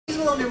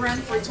only run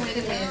for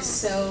 20 minutes,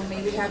 so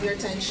may we have your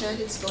attention.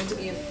 It's going to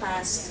be a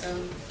fast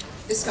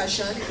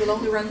discussion. It will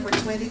only run for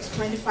 20 to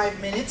 25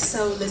 minutes,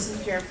 so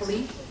listen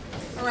carefully.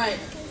 All right,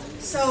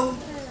 so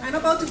I'm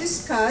about to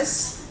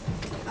discuss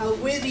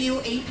with you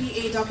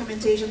APA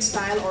documentation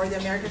style, or the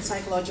American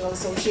Psychological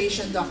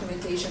Association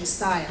documentation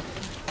style.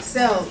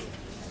 So,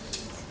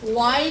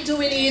 why do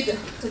we need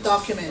to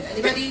document?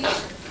 Anybody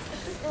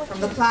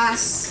from the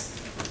class?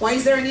 Why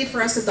is there a need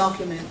for us to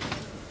document?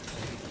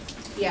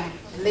 Yeah,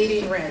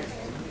 lady in red.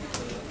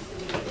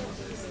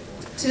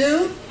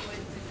 To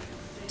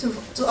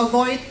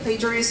avoid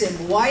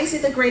plagiarism. Why is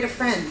it a great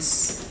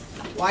offense?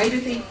 Why do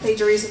you think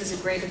plagiarism is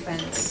a great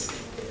offense?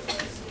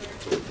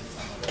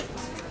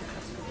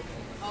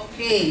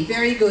 Okay,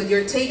 very good.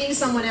 You're taking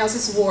someone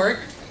else's work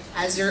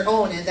as your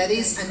own, and that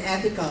is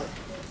unethical.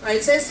 Right,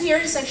 it says here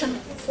in section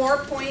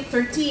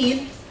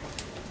 4.13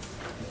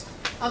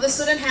 of the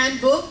Student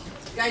Handbook,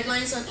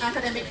 Guidelines on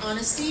Academic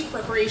Honesty,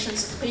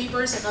 Preparations of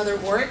Papers and Other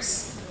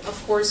Works.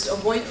 Of course, to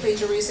avoid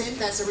plagiarism,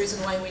 that's the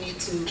reason why we need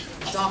to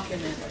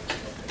document.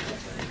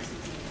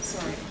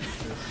 Sorry.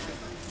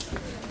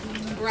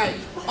 Right.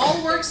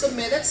 All works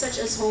submitted, such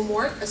as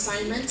homework,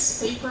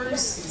 assignments,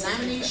 papers,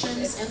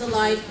 examinations, and the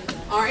like,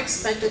 are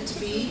expected to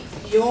be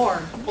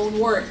your own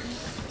work.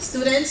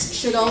 Students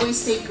should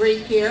always take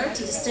great care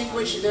to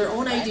distinguish their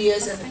own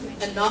ideas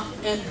and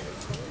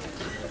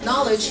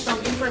knowledge from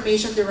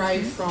information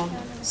derived from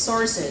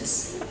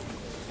sources.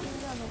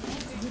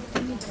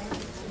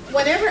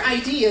 Whenever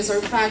ideas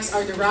or facts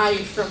are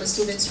derived from a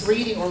student's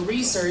reading or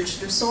research,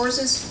 the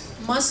sources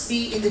must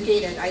be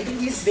indicated. I think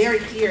this is very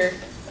clear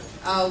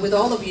with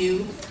all of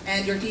you,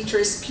 and your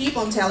teachers keep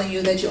on telling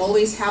you that you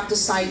always have to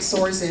cite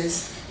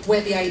sources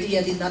when the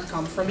idea did not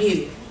come from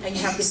you, and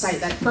you have to cite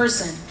that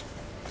person.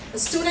 A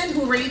student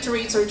who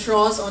reiterates or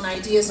draws on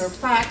ideas or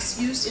facts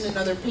used in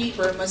another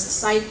paper must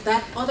cite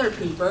that other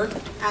paper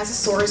as a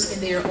source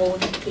in their own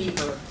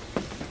paper.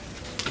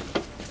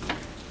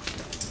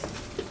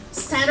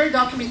 Standard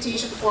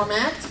documentation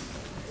format.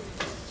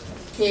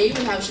 Okay,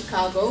 we have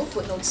Chicago,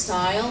 footnote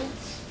style,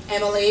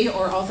 MLA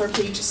or author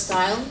page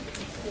style,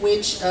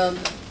 which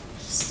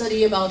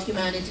study about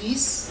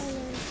humanities.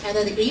 And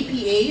then the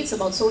APA, it's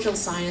about social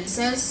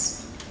sciences.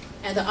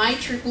 And the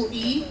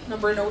IEEE,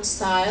 number note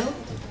style,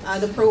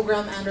 the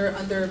program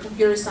under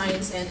computer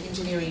science and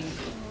engineering.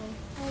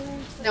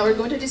 Now we're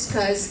going to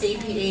discuss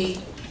APA,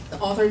 the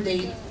author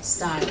date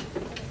style.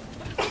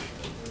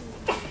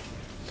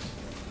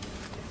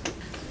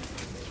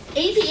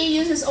 APA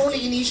uses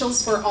only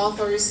initials for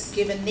authors'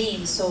 given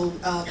names, so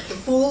the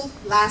full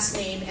last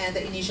name and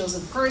the initials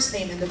of the first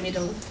name and the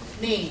middle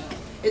name.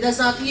 It does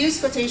not use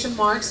quotation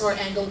marks or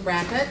angled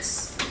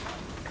brackets.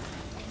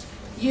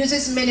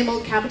 Uses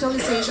minimal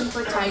capitalization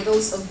for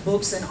titles of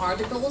books and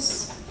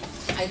articles.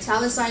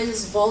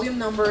 Italicizes volume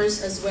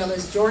numbers as well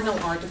as journal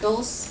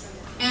articles,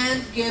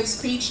 and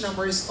gives page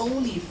numbers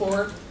only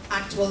for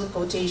actual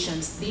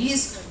quotations.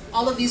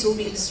 All of these will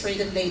be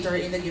illustrated later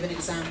in the given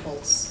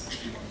examples.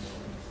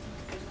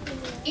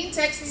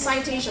 In-text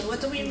citation. What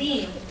do we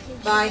mean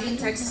by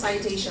in-text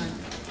citation?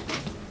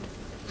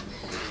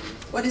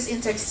 What is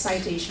in-text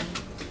citation?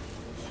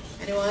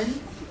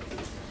 Anyone?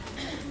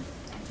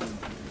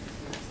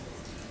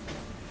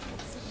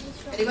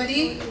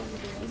 Anybody?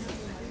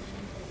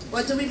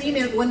 What do we mean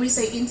when we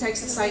say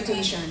in-text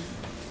citation?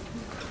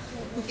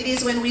 It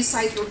is when we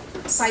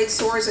cite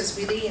sources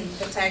within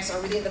the text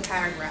or within the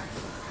paragraph.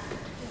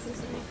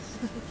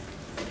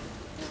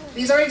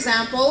 These are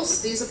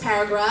examples. This is a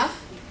paragraph.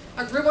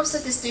 A group of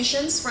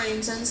statisticians, for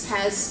instance,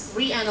 has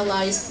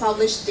reanalyzed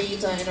published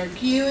data and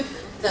argued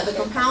that the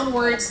compound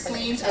words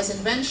claimed as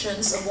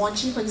inventions of one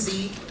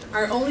chimpanzee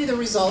are only the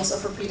results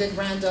of repeated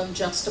random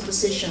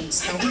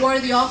juxtapositions. Now, who are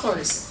the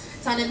authors?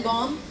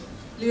 Tannenbaum,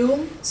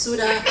 Bloom,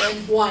 Suda,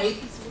 and White,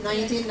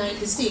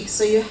 1996.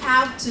 So you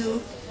have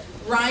to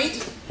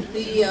write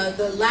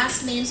the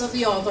last names of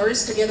the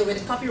authors together with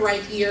the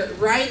copyright year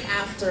right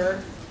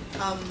after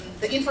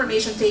the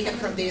information taken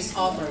from these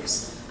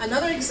authors.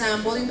 Another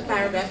example in the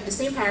paragraph, the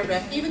same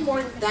paragraph, even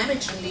more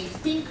damagingly,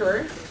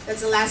 Pinker,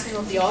 that's the last name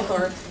of the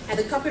author, and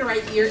the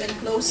copyright year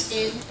enclosed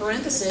in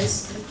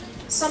parentheses,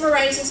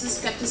 summarizes the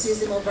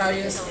skepticism of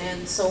various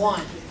and so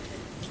on.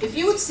 If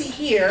you would see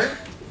here,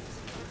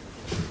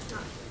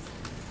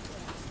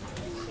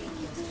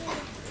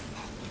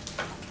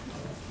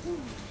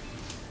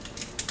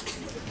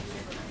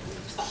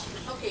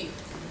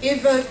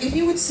 if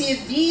you would see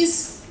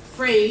these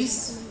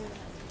phrase,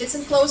 it's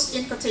enclosed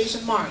in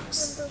quotation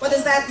marks. What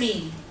does that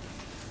mean?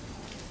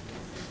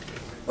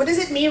 What does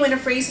it mean when a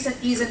phrase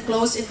is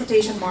enclosed in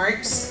quotation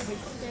marks?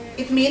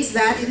 It means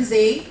that it is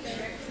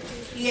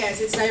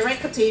it's direct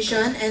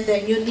quotation, and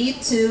then you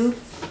need to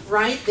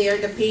write there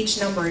the page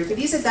number. If it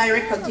is a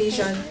direct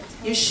quotation,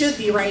 you should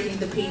be writing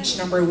the page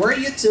number where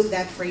you took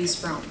that phrase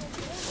from.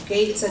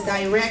 Okay, it's a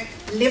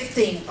direct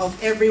lifting of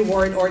every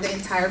word or the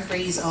entire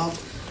phrase of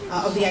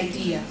the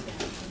idea.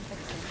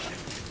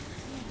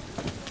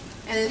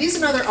 And this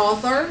is another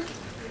author,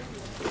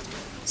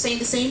 saying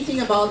the same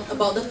thing about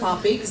the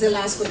topic.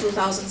 Zelasco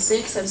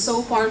 2006 have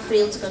so far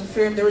failed to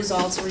confirm the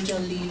results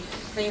originally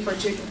claimed for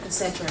treatment,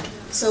 etc.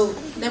 So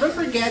never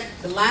forget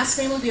the last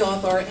name of the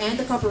author and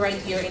the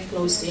copyright year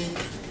enclosed in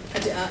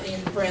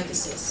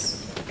parentheses.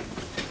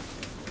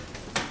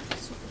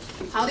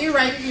 How do you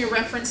write it in your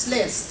reference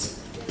list?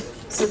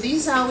 So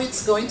this is how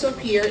it's going to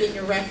appear in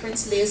your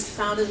reference list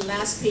found in the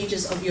last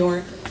pages of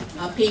your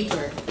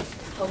paper.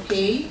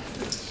 Okay,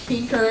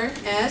 Pinker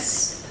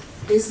S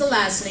is the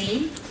last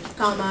name,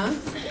 comma,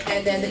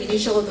 and then the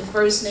initial of the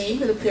first name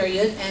with a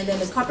period, and then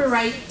the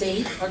copyright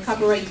date or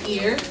copyright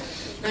year,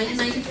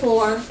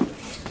 1994,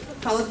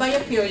 followed by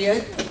a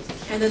period,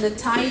 and then the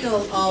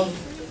title of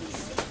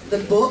the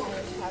book,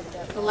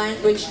 The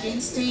Language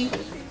Instinct,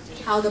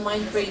 How the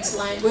Mind Creates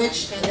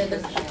Language, and then the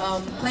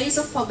place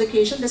of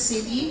publication, the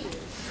city,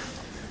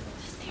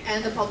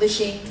 and the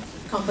publishing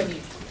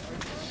company.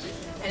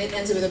 And it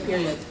ends with a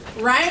period.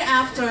 Right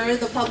after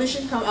the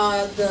publishing,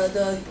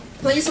 the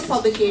place of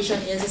publication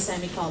is a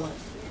semicolon.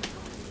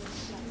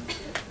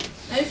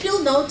 Now if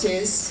you'll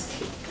notice,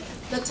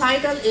 the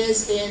title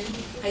is in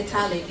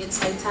italic,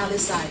 it's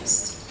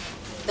italicized.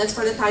 That's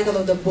for the title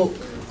of the book.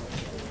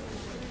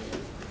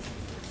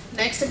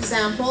 Next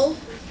example,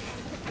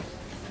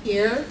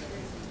 here,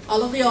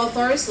 all of the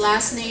authors,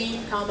 last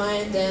name,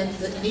 comma, and then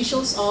the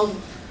initials of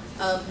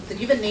the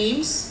given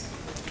names,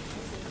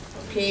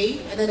 okay,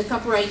 and then the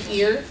copyright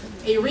year,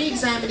 a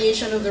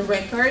re-examination of the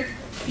record,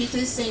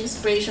 Peter Singh's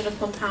creation of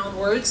compound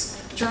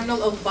words,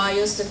 Journal of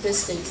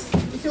Biostatistics.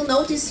 If you'll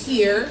notice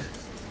here,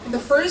 in the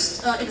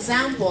first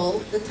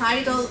example, the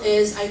title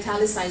is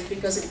italicized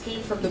because it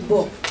came from the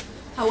book.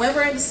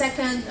 However, in the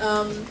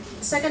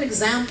second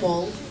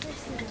example,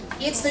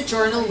 it's the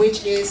journal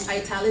which is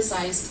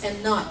italicized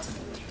and not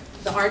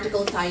the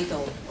article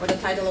title or the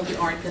title of the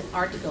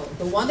article.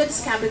 The one that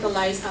is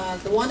capitalized,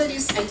 the one that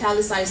is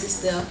italicized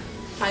is the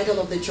title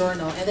of the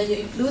journal, and then you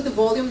include the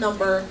volume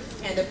number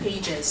and the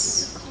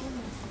pages.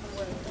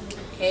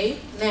 Okay,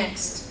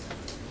 next.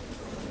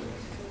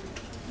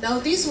 Now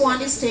this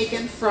one is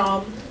taken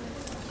from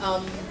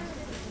a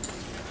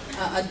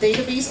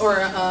database or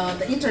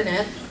the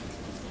internet.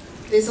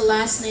 There's a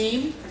last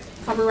name,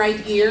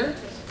 copyright year,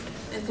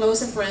 and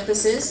close in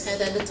parentheses,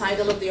 and then the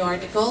title of the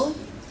article,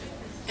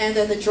 and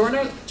then the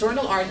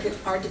journal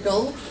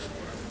article,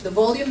 the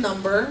volume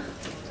number,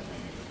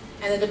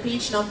 and then the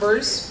page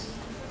numbers.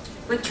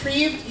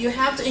 Retrieved, you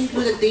have to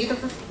include the date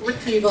of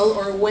retrieval,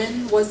 or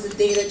when was the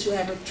date that you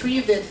have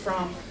retrieved it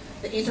from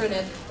the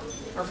internet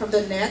or from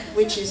the net,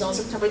 which is on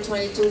September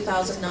 20,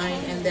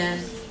 2009, and then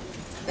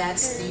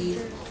that's the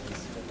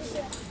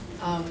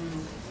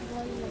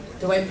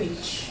web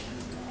page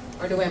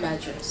or the web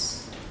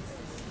address.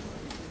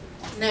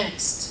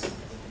 Next,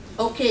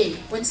 okay,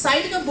 when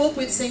citing a book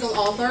with single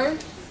author,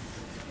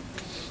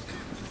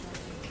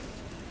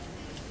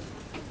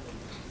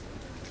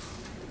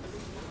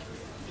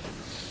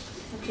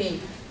 okay,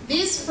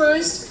 these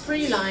first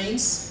 3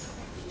 lines,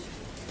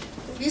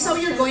 this is how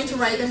you're going to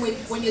write them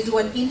when you do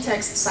an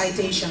in-text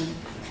citation.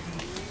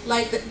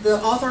 Like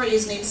the author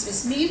is named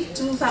Smith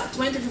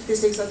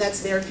 2056, so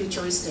that's very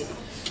futuristic.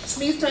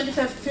 Smith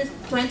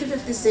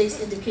 2056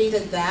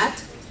 indicated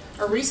that,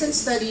 a recent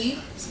study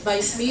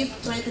by Smith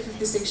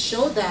 2056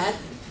 showed that,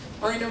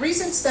 or in a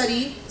recent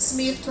study,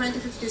 Smith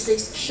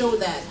 2056 showed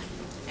that.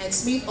 And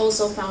Smith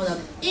also found out.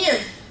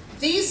 If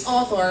this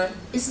author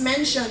is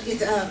mentioned in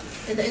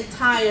the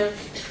entire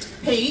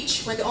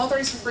page, when the author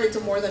is referred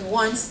to more than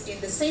once in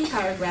the same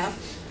paragraph,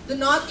 do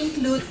not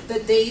include the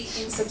date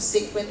in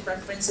subsequent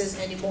references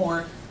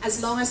anymore,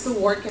 as long as the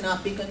work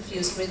cannot be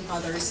confused with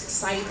others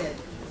cited.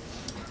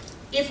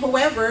 If,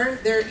 however,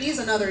 there is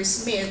another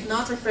Smith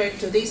not referred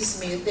to this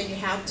Smith, then you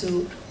have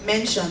to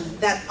mention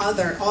that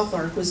other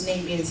author whose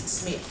name is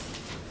Smith.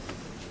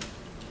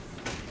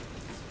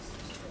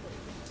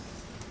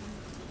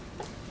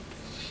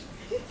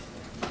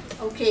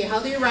 Okay, how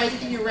do you write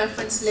it in your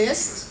reference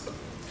list?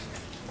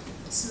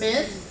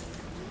 Smith,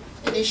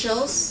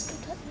 initials,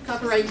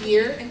 copyright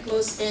year,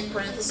 enclosed in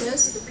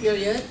parentheses, the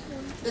period,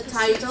 the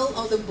title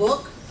of the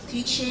book,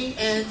 Teaching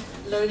and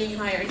Learning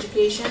Higher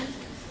Education,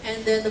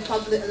 and then the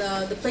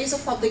place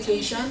of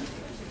publication,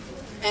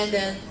 and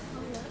then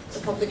the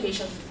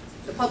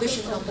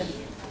publishing company.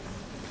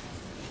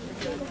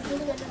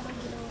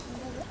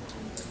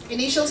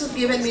 Initials of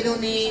given middle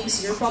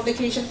names, your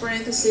publication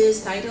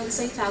parentheses, title is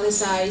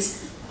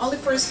italicized, all the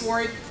first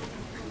word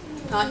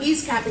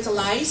is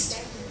capitalized.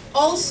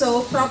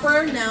 Also,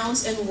 proper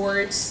nouns and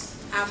words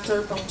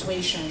after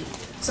punctuation.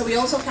 So we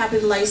also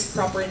capitalize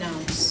proper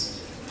nouns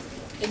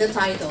in the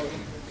title.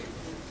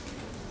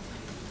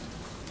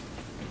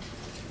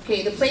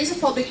 Okay, the place of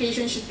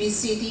publication should be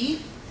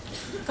city,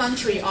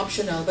 country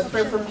optional, but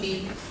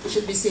preferably it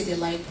should be city,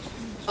 like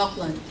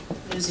Auckland,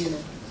 New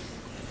Zealand.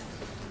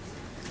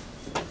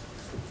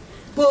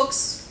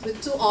 Books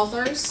with 2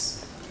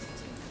 authors,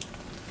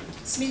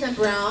 Smith and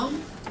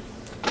Brown,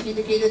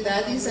 indicated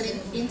that this is an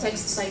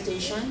in-text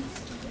citation.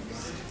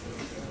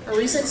 A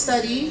recent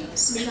study,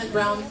 Smith and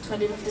Brown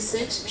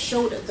 2056,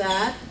 showed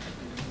that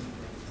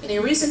In a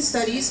recent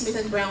study, Smith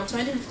and Brown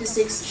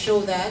 2056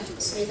 show that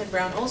Smith and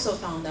Brown also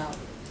found out.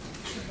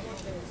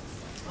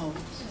 Oh,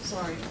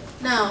 sorry.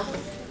 Now,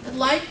 I'd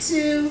like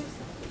to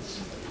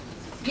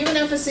give an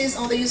emphasis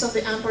on the use of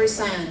the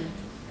ampersand.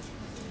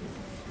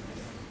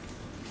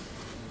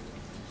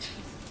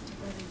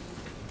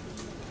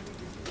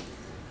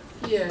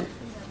 Here.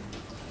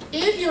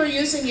 If you're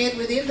using it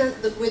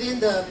within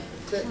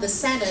the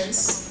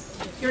sentence,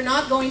 you're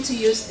not going to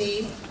use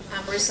the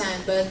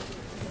ampersand, but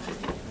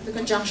the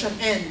conjunction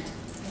and.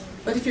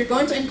 But if you're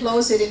going to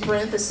enclose it in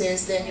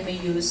parentheses, then you may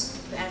use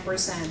the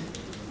ampersand.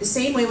 The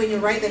same way when you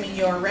write them in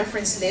your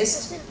reference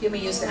list, you may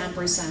use the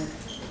ampersand.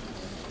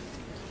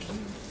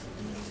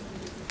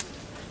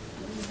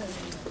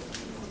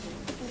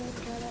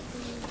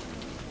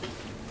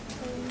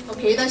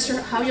 Okay, that's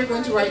how you're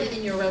going to write it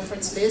in your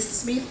reference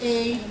list. Smith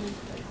A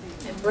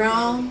and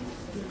Brown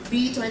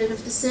B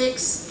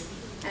 2056,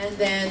 and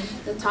then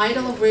the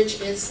title of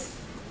which is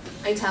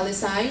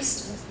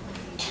italicized.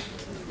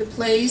 The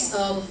place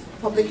of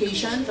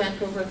publication,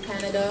 Vancouver,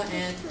 Canada,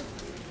 and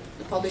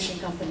the publishing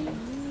company.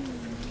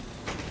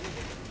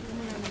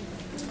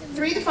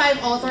 3 to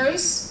 5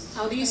 authors,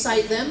 how do you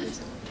cite them?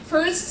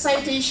 First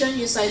citation,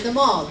 you cite them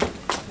all.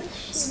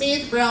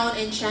 Smith, Brown,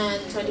 and Chan,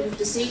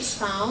 2056,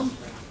 found.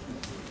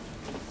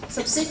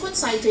 Subsequent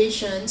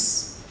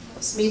citations,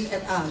 Smith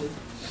et al.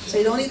 So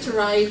you don't need to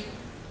write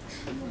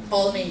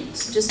all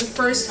names, just the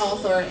first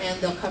author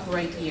and the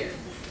copyright year.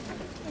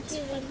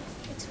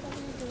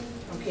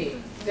 Okay,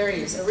 there it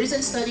is. A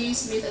recent study,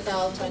 Smith et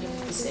al.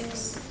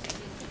 2056.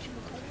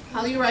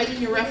 How do you write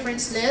in your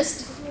reference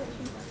list?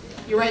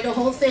 You write the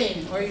whole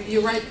thing, or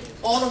you write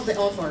all of the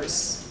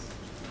authors.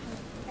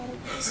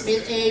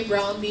 Smith A,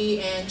 Brown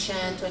B, and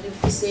Chan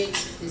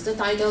 2056 is the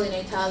title in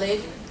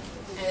italic,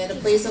 and then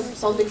the place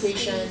of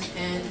publication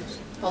and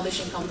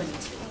publishing company.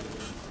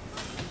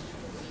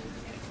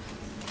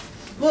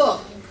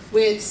 Book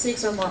with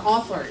 6 or more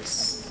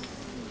authors.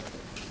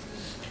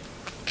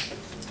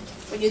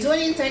 When you do an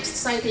in-text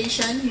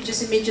citation, you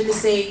just immediately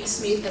say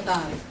Smith et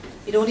al.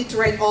 You don't need to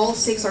write all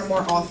 6 or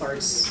more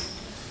authors.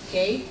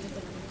 Okay?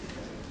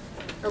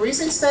 A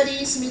recent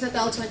study, Smith et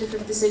al.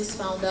 2056,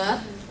 found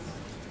that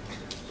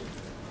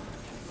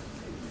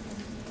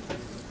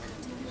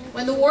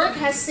when the work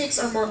has 6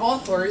 or more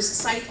authors,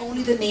 cite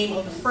only the name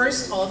of the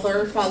first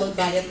author followed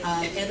by et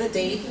al. And the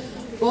date,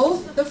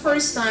 both the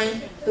first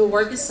time the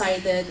work is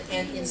cited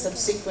and in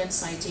subsequent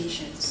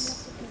citations.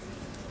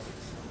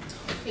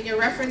 In your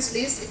reference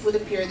list, it would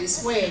appear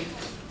this way.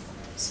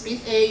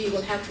 Smith A, you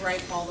will have to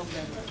write all of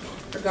them,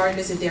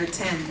 regardless if there are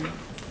 10.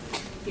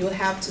 You will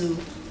have to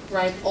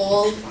write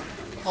all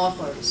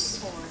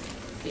authors.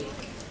 Okay.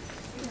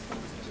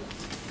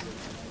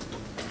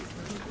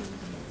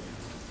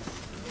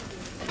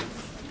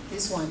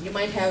 This one, you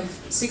might have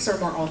 6 or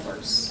more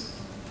authors.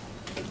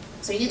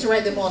 So you need to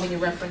write them all in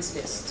your reference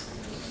list.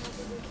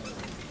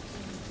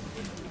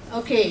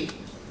 Okay,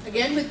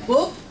 again with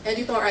book,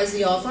 editor as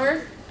the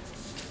author.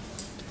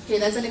 Okay,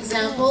 that's an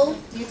example.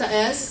 Rita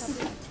S,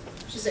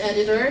 she's the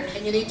editor,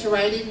 and you need to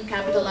write it in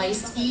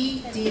capitalized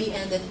E, D,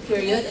 and then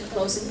period, and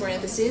closing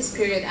parentheses,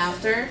 period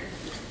after.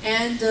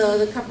 And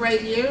the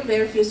copyright year,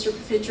 very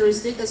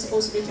futuristic, that's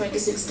supposed to be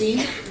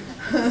 2016.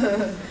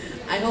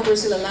 I hope we're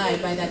still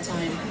alive by that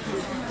time.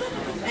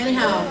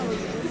 Anyhow,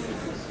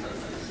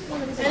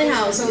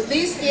 so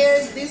this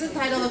is the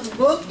title of the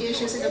book,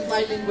 Issues in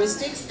Applied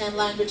Linguistics and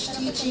Language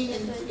Teaching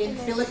in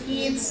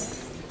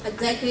Philippines, a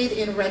Decade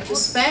in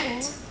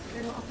Retrospect.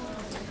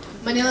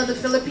 Manila, the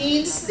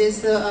Philippines. This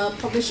is the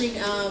publishing,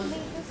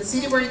 the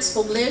city where it's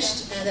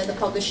published, and then the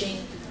publishing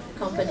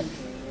company.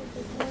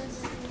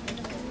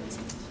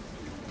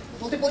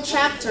 Multiple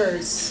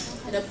chapters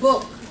in a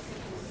book.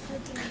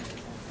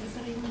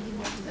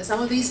 And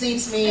some of these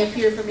names may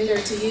appear familiar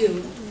to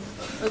you.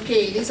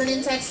 Okay, this is an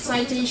in-text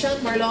citation.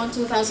 Marlon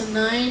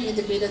 2009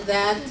 indicated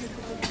that,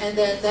 and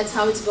then that's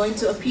how it's going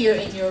to appear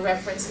in your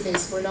reference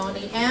list. Marlon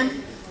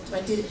AM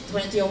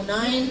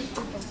 2009.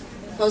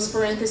 Close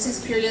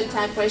parenthesis, period,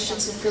 tag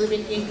questions in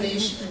Philippine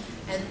English.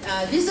 And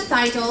this is the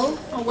title.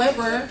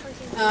 However,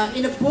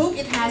 in a book,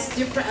 it has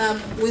different,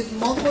 with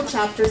multiple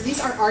chapters. These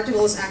are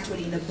articles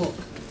actually in a book.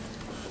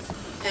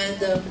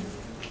 And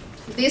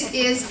this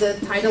is the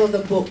title of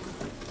the book.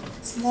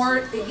 It's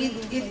more,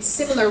 it's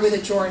similar with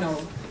a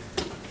journal,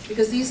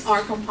 because these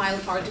are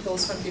compiled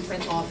articles from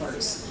different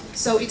authors.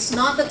 So it's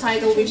not the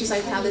title which is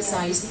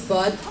italicized,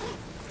 but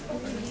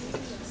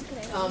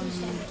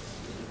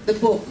the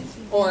book,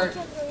 or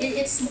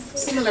it's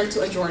similar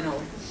to a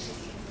journal.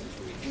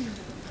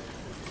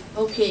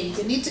 Okay,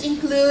 you need to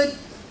include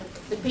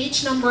the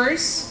page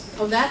numbers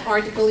of that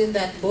article in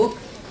that book,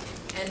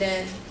 and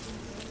then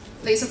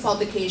place of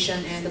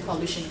publication and the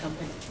publishing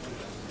company.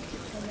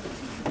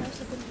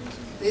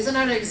 This is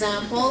another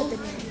example.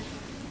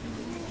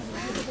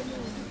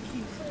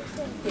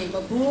 Okay,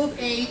 Mahbub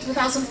A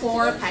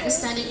 2004,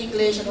 Pakistani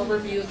English, an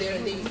overview.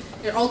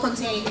 They're all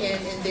contained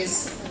in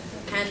this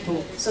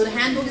handbook. So the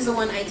handbook is the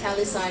one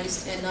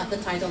italicized and not the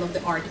title of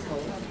the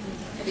article.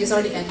 And these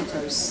are the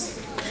editors.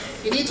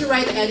 You need to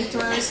write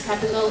editors,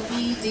 capital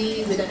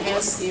ED with an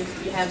S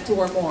if you have two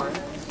or more.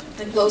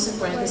 Then close in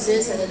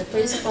parentheses, and then the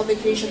place of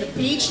publication, the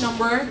page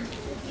number,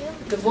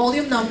 the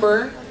volume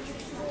number,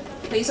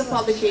 place of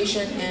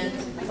publication, and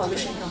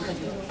publishing company.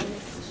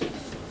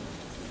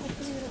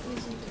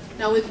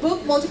 Now with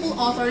book, multiple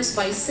authors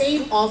by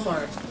same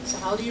author. So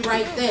how do you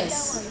write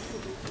this?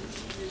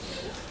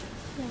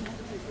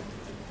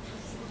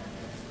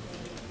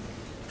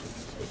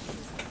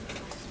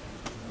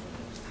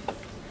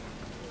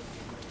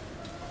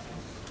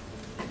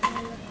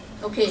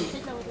 Okay.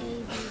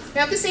 We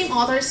have the same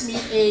author,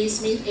 Smith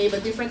A,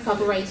 but different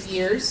copyright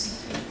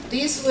years.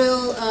 These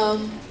don't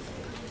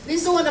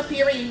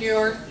appear in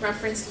your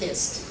reference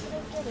list.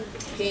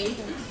 Okay?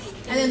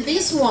 And then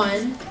this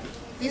one,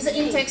 this is an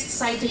in-text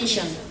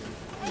citation.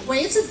 When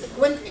it's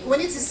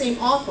the same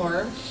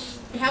author,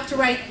 you have to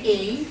write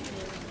A,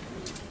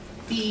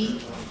 B,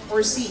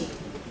 or C.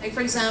 Like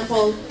for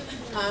example,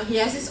 he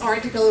has this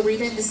article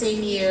written the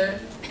same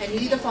year, and you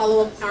need a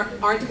follow-up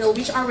article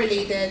which are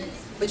related,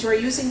 but you're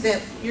using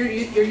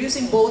you're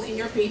using both in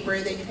your paper.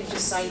 Then you can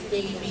just cite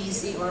A, B,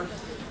 C, or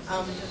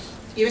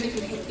even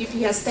if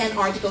he has 10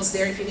 articles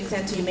there, if you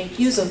intend to make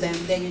use of them,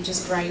 then you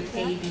just write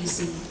A, B,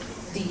 C,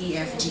 D, E,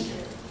 F, G.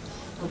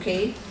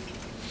 Okay?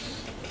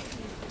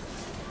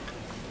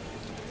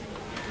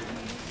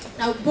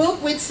 Now,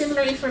 book with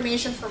similar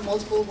information from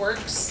multiple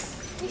works.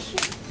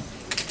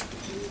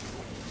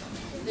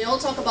 They all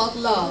talk about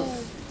love,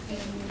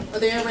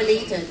 but they are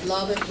related.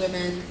 Love and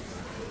women,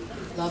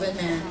 love and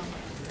men,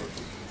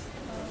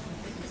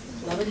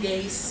 love and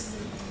gays.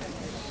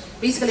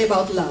 Basically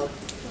about love.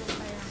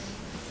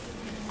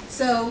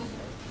 So,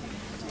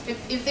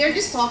 if they're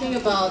just talking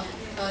about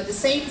the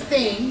same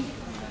thing,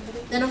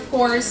 then of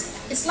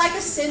course, it's like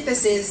a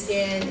synthesis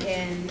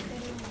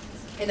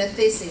in a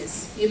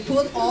thesis. You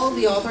put all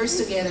the authors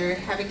together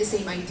having the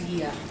same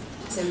idea.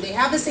 So they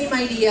have the same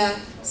idea,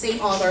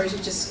 same authors, you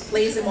just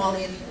place them all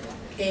in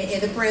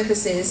the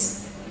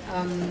parentheses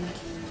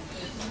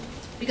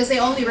because they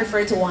only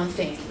refer to one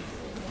thing.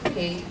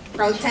 Okay,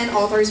 probably 10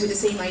 authors with the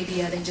same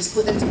idea, then just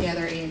put them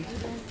together in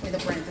the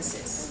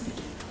parentheses.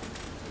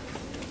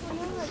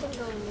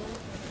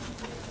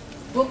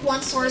 Book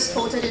one source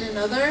quoted in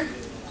another.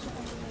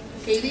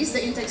 Okay, this is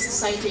the in-text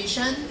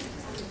citation.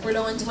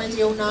 Borlongan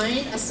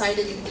 2009, as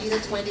cited in Dita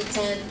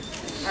 2010,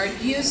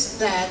 argues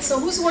that.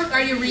 So whose work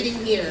are you reading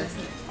here?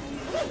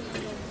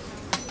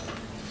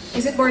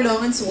 Is it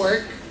Borlongan's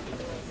work?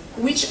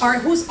 Whose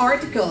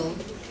article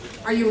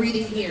are you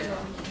reading here?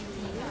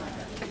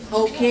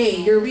 Okay,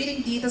 you're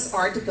reading Dita's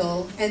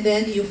article, and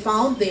then you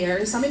found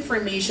there some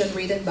information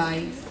written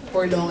by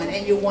Borlongan,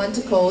 and you want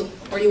to quote,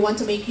 or you want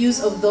to make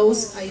use of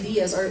those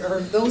ideas or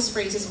those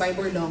phrases by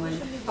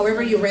Borlongan.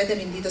 However, you read them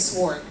in Dita's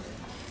work,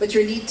 but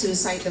you need to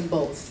cite them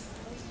both.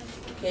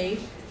 Okay?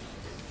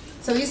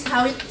 So this is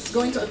how it's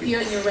going to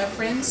appear in your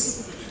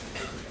reference.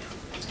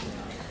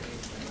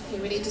 Okay,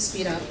 we need to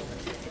speed up.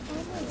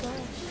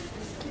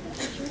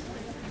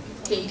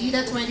 Okay,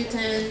 Dita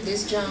 2010,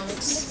 this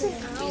jumps.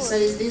 Okay, so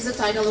this is the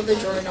title of the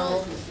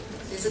journal,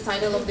 this is the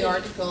title of the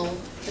article,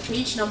 the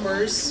page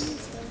numbers,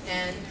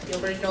 and you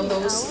already know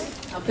those,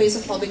 place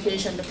of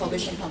publication, the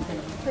publishing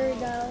company.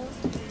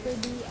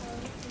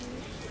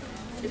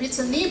 If it's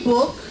an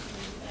e-book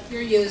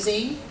you're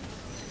using,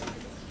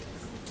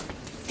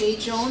 okay,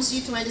 Jones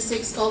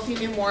G26 Coffee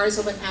Memoirs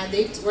of an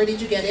Addict, where did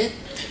you get it?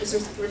 It was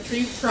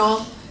retrieved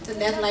from the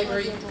Net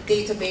Library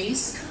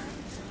database.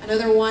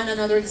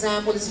 Another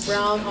example is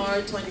Brown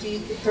R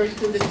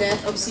 2032, the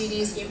death of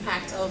CDs,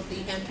 impact of the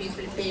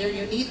MP3 player.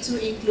 You need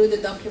to include the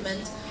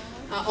document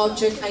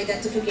object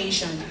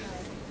identification.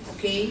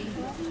 Okay?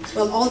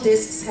 Well, all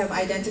discs have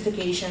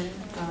identification,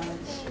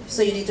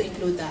 so you need to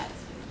include that.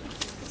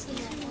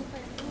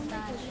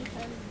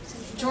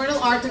 Journal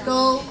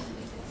article.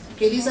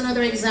 Okay, this is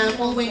another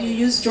example. When you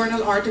use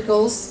journal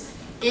articles,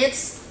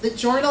 it's the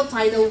journal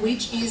title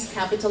which is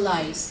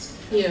capitalized.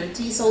 Here,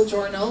 TESOL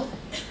Journal.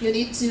 You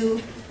need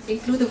to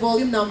include the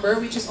volume number,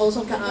 which is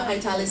also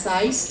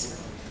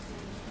italicized.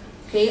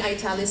 Okay,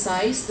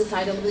 italicized, the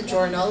title of the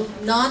journal,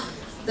 not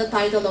the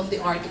title of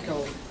the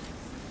article.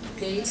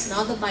 Okay, it's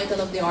not the title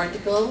of the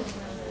article,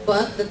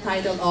 but the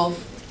title of,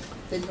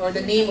 or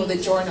the name of the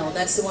journal.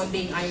 That's the one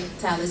being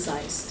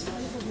italicized.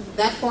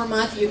 That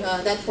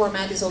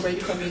format is already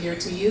familiar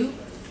to you.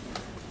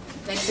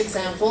 Next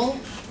example.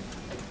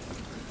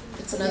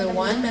 It's another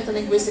one,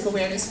 Metalinguistic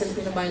Awareness,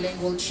 Filipino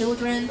Bilingual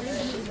Children.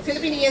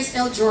 Philippine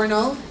ESL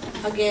Journal,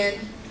 again,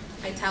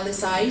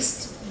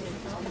 italicized,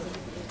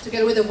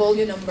 together with the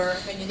volume number,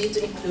 and you need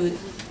to include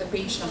the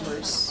page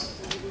numbers.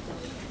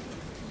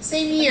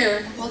 Same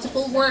year,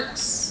 multiple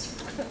works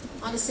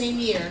on the same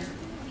year.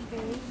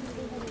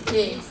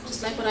 Okay,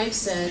 just like what I've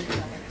said,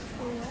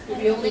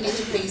 we only need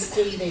to place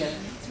A there.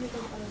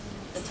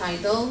 The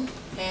title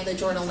and the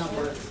journal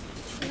number,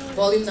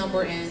 volume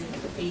number and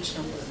the page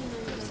number.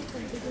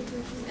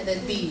 And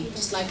then B,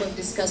 just like what we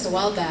discussed a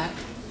while back,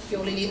 you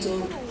only need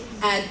to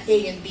add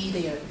A and B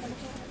there.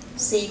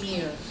 Same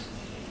year.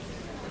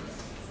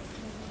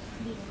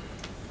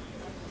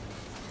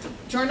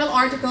 Journal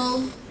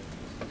article,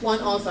 one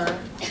author.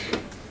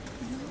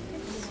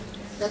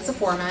 That's the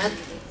format.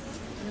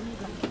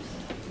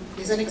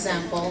 Here's an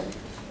example.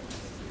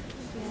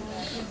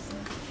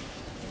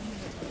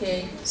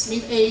 Okay,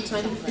 Smith A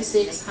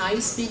 2056,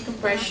 high-speed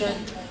compression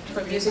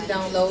for music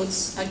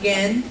downloads.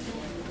 Again,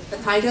 the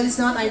title is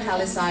not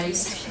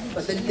italicized,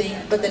 but the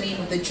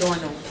name of the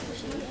journal.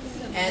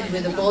 And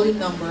with the volume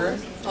number,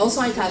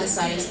 also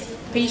italicized,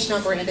 page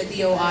number, and the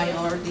DOI,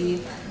 or the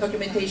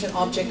documentation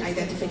object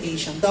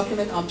identification,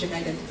 document object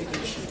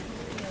identification.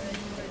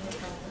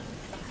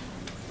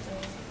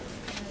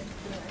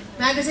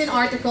 Magazine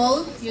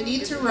article, you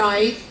need to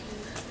write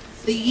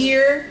the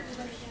year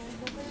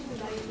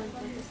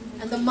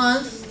and the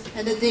month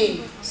and the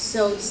day.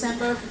 So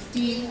December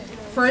 15,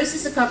 first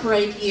is the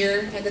copyright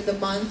year, and then the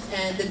month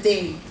and the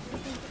day.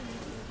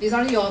 These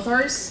are the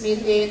authors,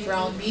 Smith A and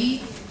Brown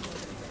B.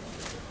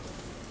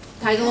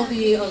 Title of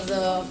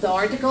the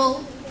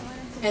article,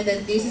 and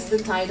then this is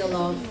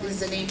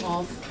the name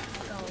of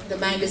the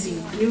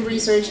magazine, New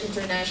Research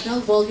International,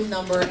 volume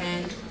number,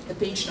 and the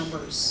page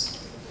numbers.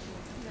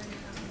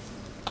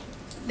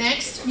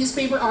 Next,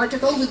 newspaper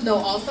article with no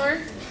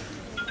author.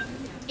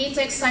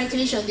 In-text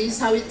citation, this is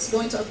how it's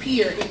going to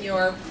appear in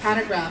your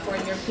paragraph or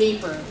in your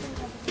paper.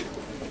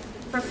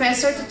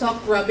 Professor to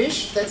talk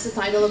rubbish, that's the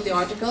title of the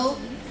article,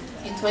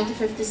 in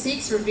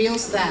 2056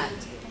 reveals that.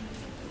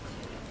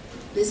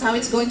 This is how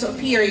it's going to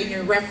appear in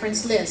your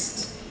reference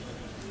list.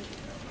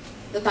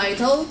 The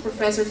title,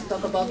 Professor to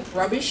talk about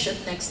rubbish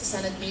at next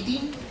Senate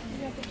meeting.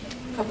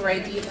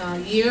 Copyright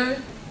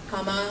year,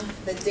 comma,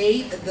 the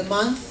date, the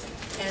month,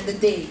 and the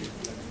day.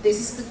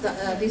 This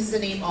is the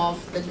name of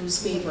the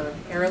newspaper,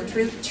 Herald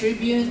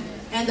Tribune,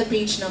 and the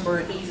page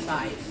number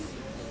A5.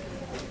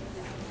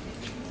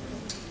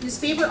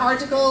 Newspaper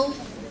article,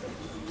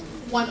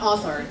 one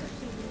author.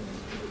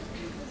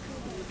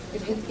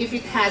 If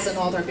it has an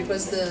author,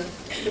 because the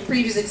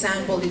previous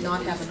example did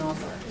not have an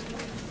author.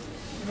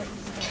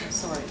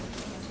 Sorry.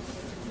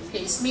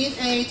 Okay, Smith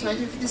A,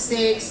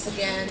 2056,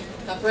 again,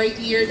 copyright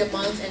year, the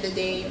month, and the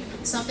day.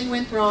 Something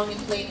went wrong in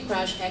plane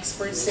crash,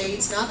 experts say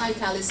it's not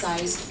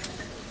italicized.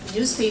 The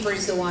newspaper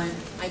is the one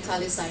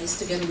italicized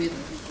together with,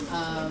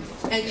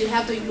 and you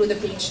have to include the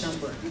page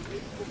number.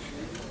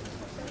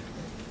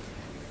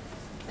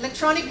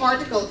 Electronic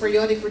article,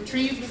 periodic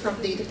retrieved from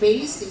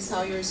database. This is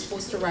how you're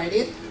supposed to write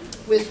it.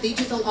 With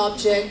digital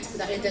object,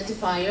 the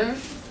identifier.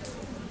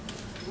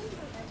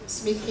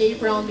 Smith A,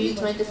 Brown B,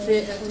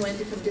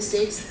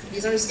 2056.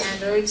 These are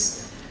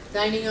standards.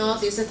 Dining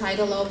out is the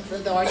title of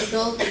the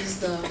article. This is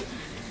the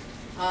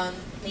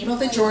name of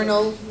the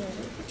journal.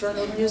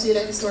 Journal of New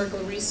Zealand Historical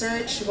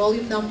Research,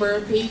 volume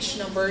number, page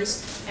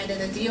numbers, and then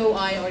the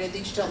DOI, or the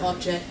digital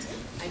object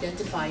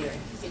identifier.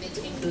 You need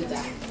to include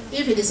that,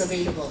 if it is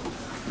available.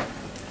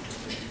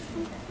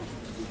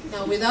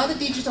 Now, without the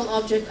digital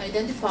object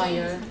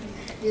identifier,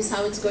 this is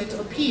how it's going to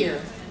appear.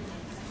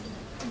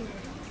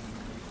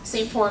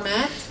 Same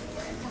format,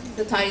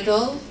 the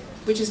title,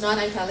 which is not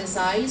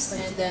italicized,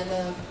 and then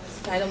the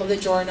title of the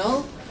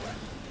journal,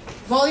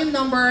 volume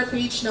number,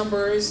 page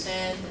numbers,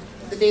 and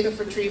the date of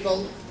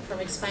retrieval from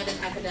expanded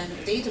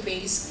academic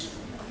database.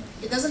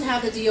 It doesn't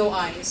have the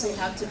DOI, so you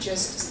have to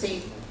just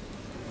state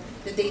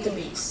the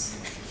database.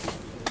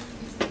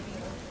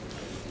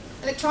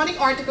 Electronic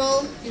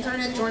article,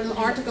 internet journal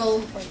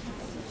article.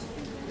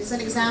 This is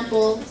an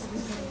example.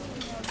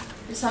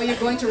 This is how you're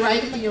going to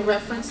write it in your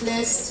reference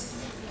list.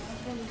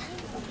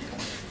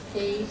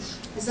 Okay,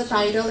 this is the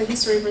title, the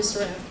history of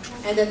Israel,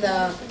 and then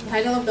the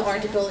title of the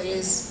article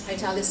is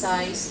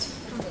italicized.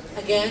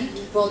 Again,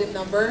 volume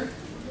number,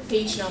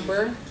 page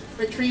number,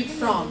 retrieved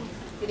from.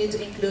 You need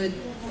to include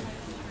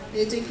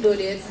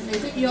it. I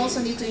think you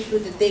also need to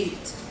include the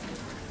date.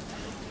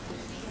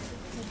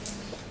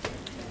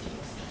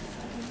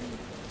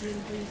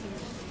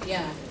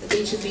 Yeah, the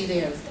date should be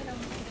there.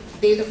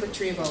 Date of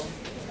retrieval.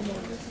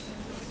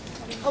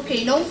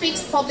 Okay, no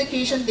fixed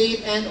publication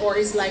date and or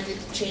is likely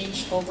to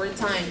change over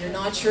time. You're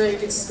not sure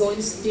if it's going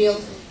to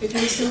if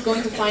you're still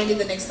going to find it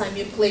the next time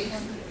you click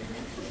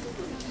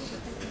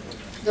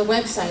the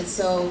website.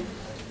 So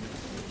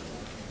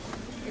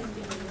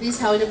this is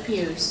how it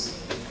appears.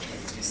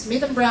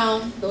 Smith and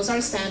Brown, those are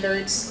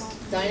standards.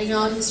 Dining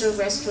out, Mr.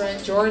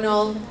 Restaurant,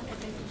 journal,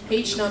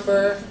 page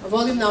number,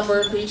 volume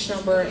number, page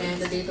number, and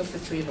the date of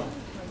retrieval.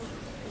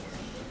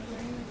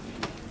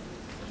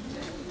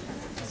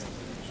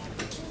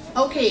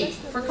 Okay,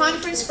 for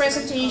conference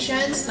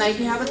presentations, like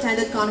you have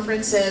attended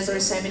conferences or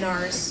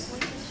seminars,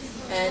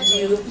 and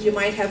you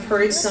might have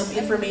heard some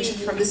information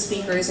from the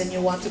speakers and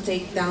you want to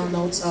take down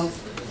notes of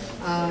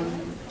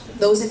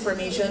those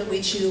information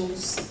which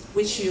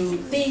you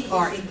think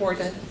are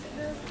important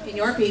in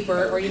your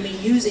paper or you may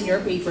use in your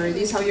paper.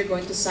 This is how you're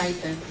going to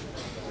cite them.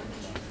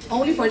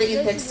 Only for the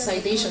in-text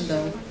citation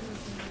though.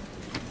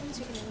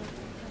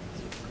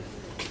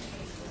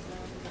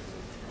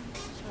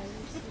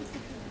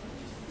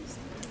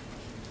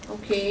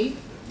 Okay,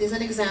 this is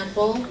an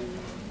example.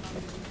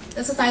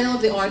 That's the title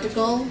of the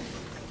article,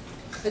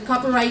 the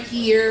copyright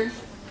year,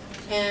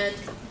 and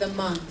the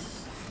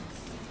month.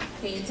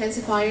 Okay,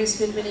 intensifiers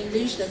Philippine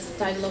English. That's the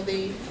title of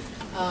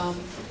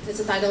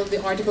the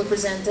article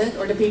presented,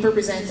 or the paper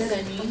presented,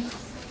 I mean.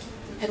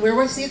 And where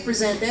was it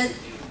presented?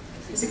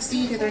 The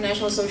 16th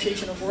International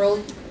Association of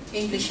World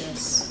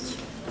Englishes.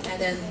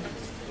 And then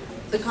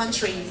the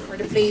country or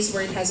the place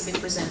where it has been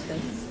presented.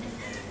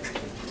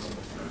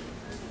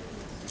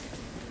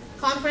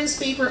 Conference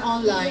paper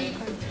online.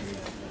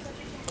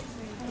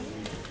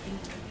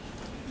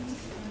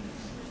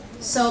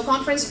 So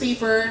conference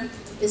paper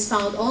is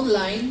found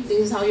online. This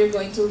is how you're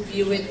going to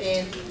view it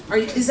in, or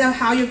this is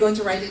how you're going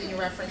to write it in your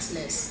reference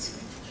list.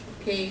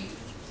 Okay,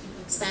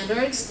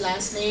 standards,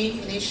 last name,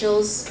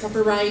 initials,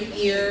 copyright,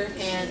 year,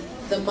 and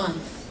the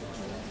month.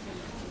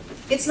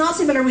 It's not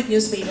similar with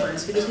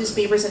newspapers, because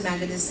newspapers and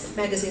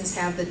magazines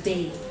have the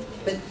date.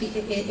 But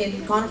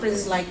in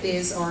conferences like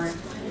this, or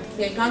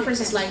in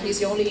conferences like this,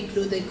 you only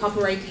include the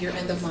copyright year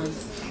and the month.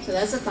 So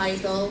that's the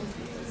title,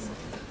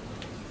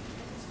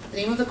 the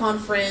name of the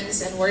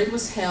conference, and where it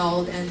was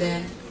held, and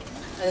then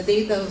the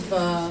date of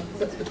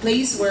the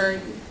place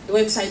where, the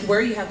website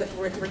where you have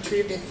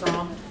retrieved it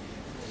from.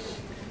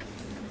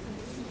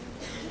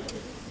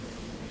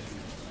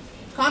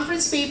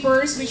 Conference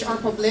papers which are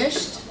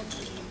published.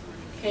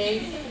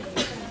 Okay.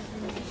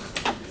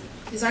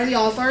 These are the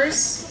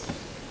authors.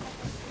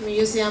 We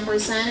use the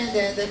ampersand and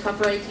then the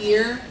copyright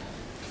year.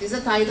 This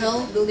is the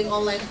title, Building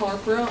Online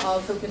Corpora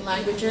of Philippine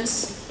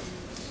Languages.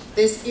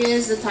 This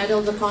is the title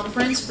of the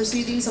conference,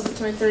 Proceedings of the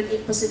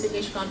 23rd Pacific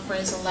Asia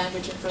Conference on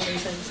Language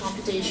Information and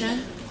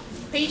Computation.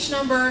 Page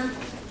number,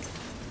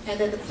 and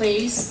then the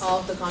place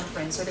of the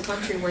conference, or the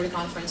country where the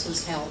conference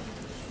was held.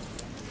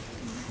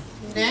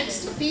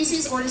 Next,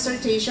 thesis or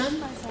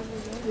dissertation.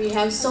 We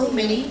have so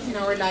many in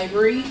our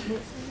library.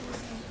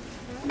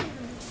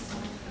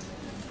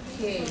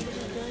 Okay,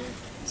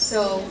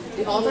 so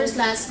the author's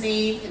last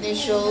name,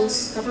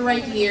 initials,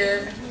 copyright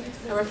year,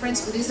 a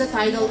reference. This is the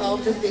title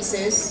of the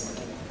thesis.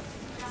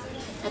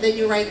 And then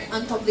you write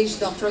unpublished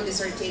doctoral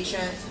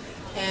dissertation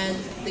and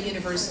the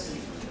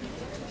university.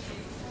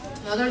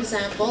 Another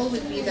example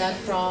would be that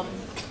from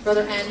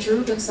Brother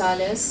Andrew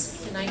Gonzalez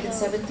in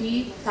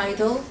 1970,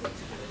 title,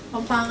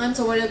 Pampangan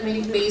to Word of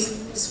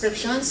Meaning-Based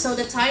Description. So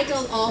the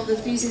title of the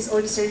thesis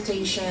or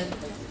dissertation,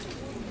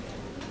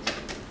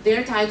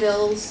 their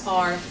titles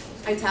are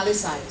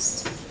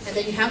italicized. And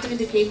then you have to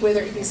indicate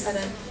whether it is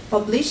a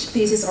published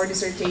thesis or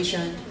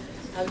dissertation.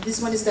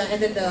 This one is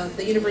and then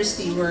the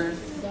university where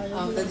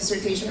the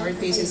dissertation or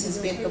thesis has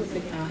been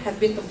have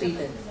been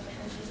completed.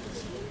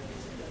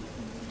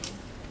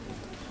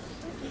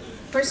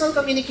 Personal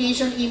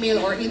communication, email,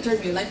 or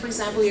interview. Like for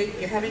example,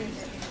 you're having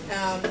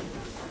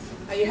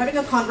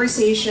a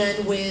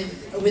conversation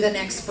with an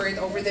expert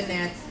over the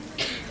net.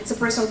 It's a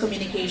personal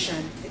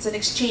communication. It's an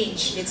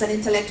exchange. It's an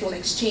intellectual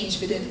exchange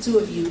between the two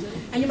of you.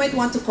 And you might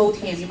want to quote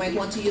him. You might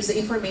want to use the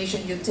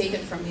information you've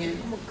taken from him.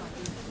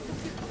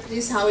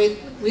 This is how it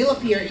will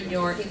appear in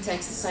your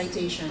in-text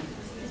citation.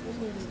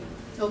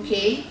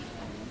 Okay,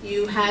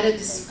 you had a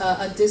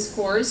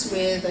discourse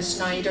with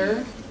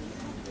Schneider.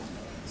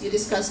 You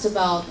discussed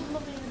about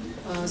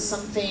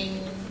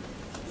something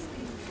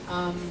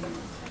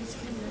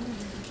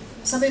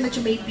that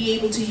you may be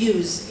able to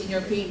use in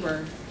your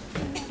paper.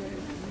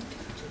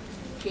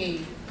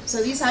 Okay, so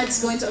this is how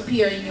it's going to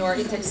appear in your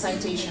in-text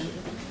citation.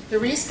 The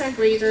risks are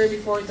greater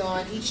before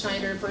dawn, each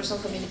Schneider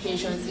personal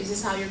communication. This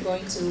is how you're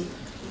going to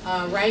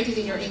write it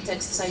in your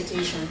in-text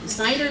citation.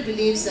 Snyder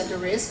believes that the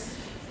risk,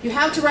 you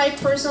have to write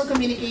personal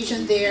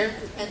communication there,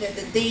 and then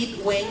the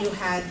date when you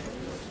had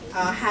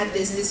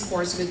this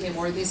discourse with him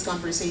or this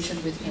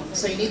conversation with him.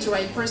 So you need to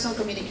write personal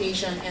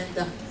communication and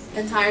the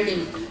entire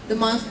date, the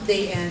month,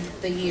 day, and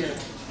the year.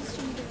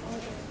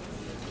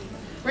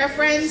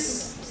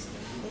 Reference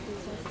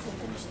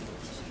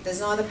does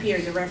not appear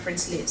in the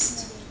reference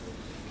list.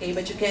 Okay,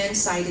 but you can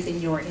cite it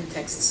in your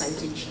in-text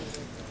citation.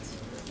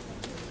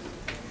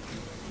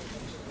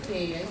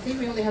 Okay, I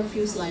think we only have a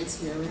few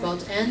slides here. We're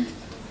about to end.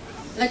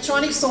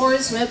 Electronic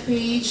source, web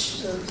page,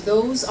 so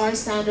those are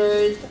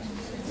standard.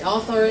 The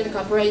author, the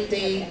copyright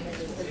date,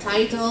 the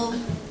title,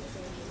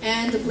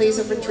 and the place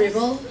of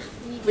retrieval.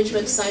 Which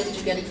website did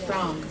you get it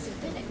from?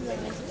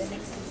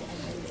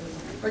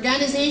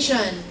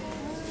 Organization,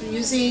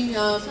 using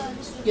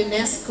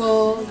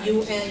UNESCO,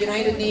 UN,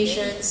 United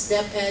Nations,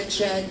 DepEd,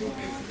 SHED.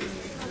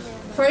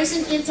 First,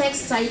 in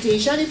in-text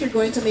citation, if you're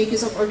going to make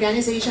use of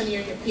organization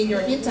in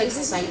your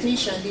in-text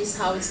citation, this is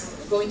how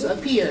it's going to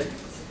appear.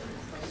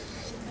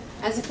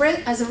 As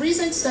a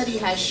recent study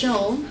has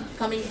shown,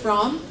 coming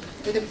from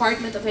the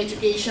Department of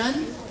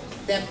Education,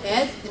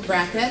 DepEd, in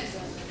bracket,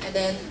 and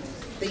then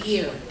the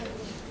year.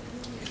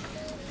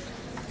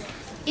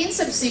 In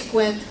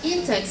subsequent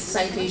in-text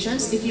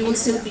citations, if you will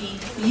still be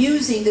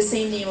using the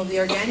same name of the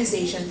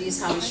organization, this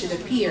is how it should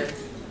appear.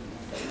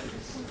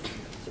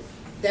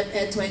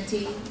 DepEd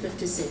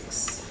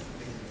 2056.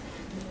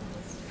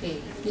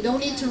 Okay, you don't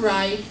need to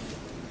write.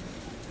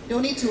 You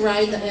don't need to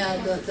write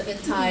the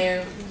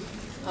entire.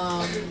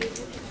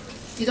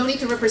 You don't need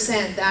to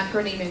represent the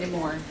acronym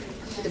anymore.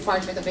 the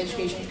Department of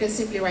Education, you can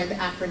simply write the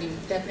acronym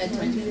DepEd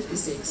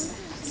 2056.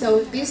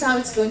 So this is how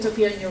it's going to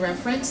appear in your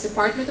reference.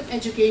 Department of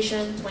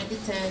Education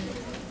 2010,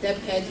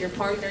 DepEd, your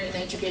partner in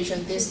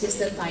education. This is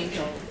the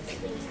title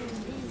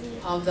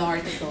of the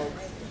article.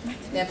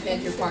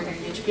 DepEd, your partner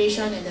in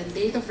education, and then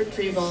date of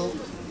retrieval.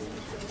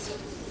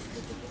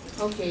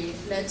 Okay,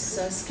 let's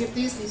skip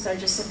these. These are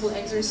just simple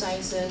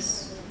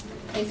exercises.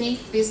 I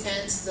think this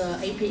ends the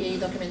APA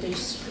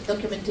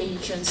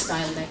documentation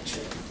style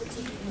lecture.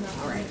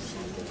 All right.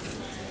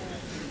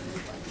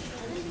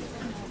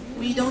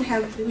 We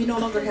no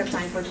longer have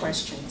time for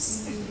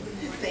questions.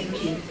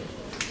 Thank you.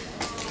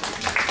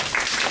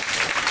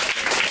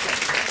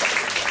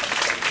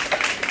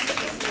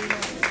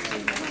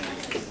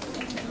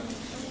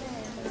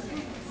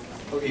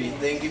 Okay,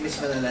 thank you, Ms.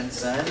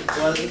 Malalansan.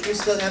 Well, if you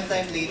still have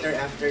time later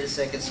after the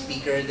second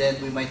speaker,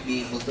 then we might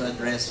be able to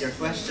address your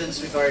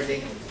questions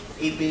regarding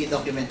APA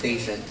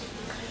documentation.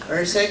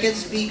 Our second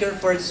speaker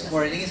for this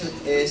morning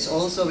is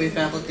also a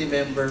faculty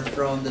member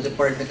from the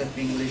Department of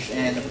English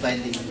and Applied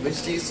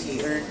Linguistics.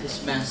 He earned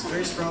his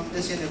master's from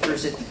this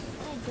university.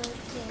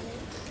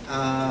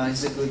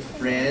 He's a good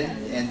friend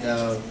and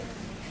a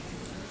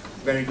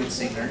very good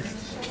singer.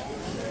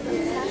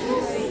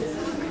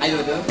 I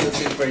don't know if he'll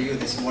sing for you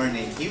this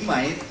morning. He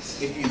might,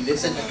 if you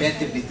listen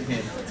attentively to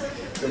him.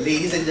 So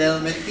ladies and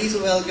gentlemen, please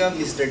welcome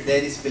Mr.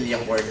 Dennis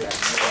Villacorta.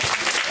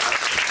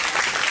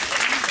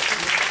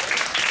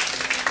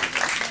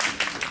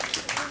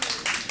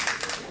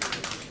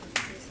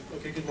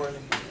 Okay, good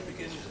morning. We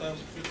begin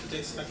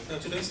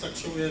today's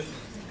lecture with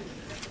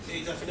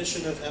a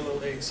definition of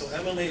MLA. So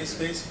MLA is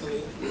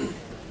basically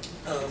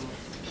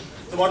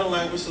the Modern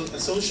Language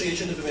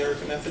Association of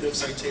America method of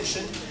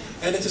citation,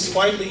 and it is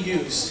widely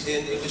used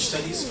in English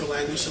studies for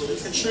language and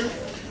literature,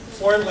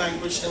 foreign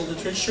language and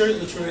literature,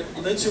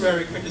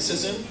 literary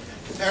criticism,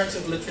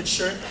 comparative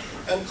literature,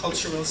 and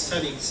cultural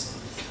studies.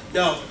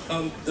 Now,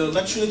 the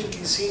lecture that we'll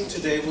be seeing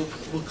today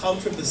will come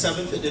from the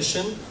 7th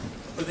edition,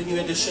 or the new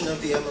edition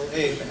of the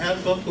MLA. The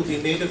handbook will be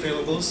made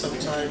available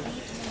sometime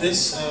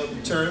this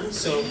term,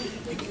 so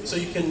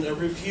you can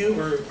review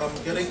or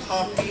get a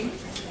copy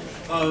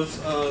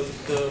of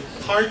the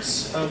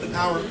parts of the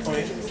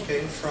PowerPoint,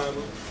 okay, from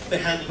the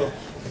handbook.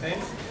 Okay,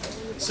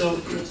 so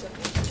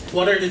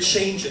what are the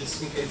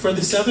changes? Okay, for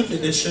the 7th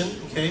edition,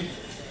 okay,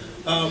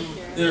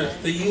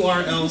 the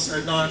URLs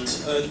are not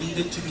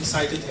needed to be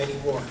cited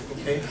anymore.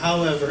 Okay,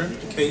 however,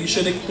 okay, you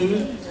should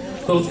include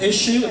both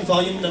issue and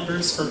volume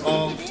numbers for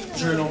all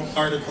journal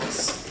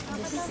articles.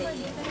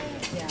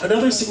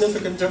 Another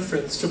significant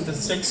difference from the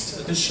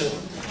 6th edition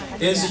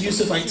is the use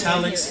of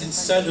italics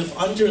instead of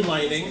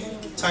underlining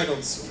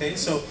titles. Okay,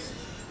 so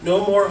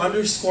no more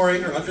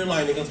underscoring or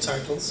underlining of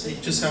titles. You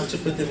just have to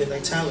put them in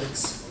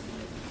italics.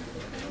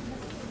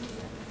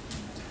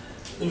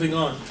 Moving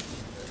on.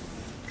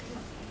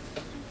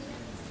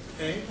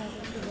 Okay.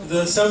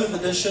 The 7th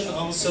edition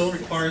also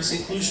requires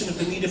inclusion of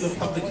the medium of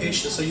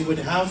publication, so you would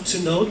have to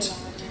note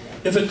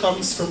if it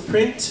comes from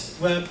print,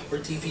 web, or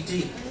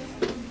DVD.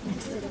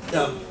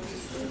 Now,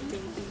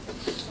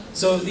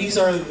 so these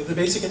are the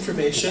basic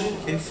information,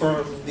 okay,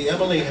 from the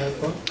MLA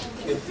handbook.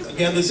 Okay,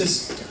 again, this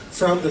is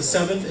from the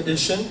 7th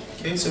edition,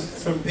 okay, so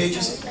from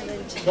pages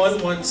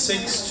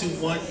 116 to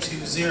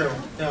 120.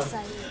 Now,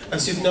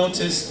 as you've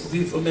noticed,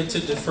 we've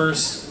omitted the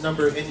first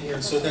number in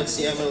here, so that's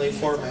the MLA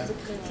format.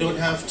 You don't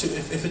have to,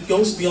 if it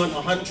goes beyond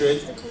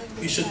 100,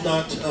 you should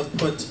not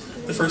put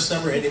the first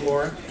number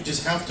anymore. You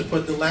just have to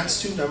put the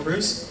last two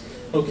numbers,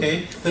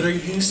 okay, that are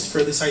used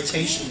for the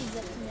citation.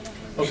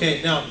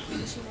 Okay, now,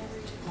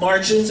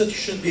 margins that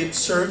should be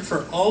observed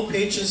for all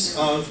pages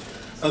of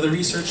the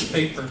research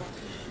paper.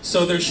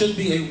 So there should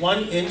be a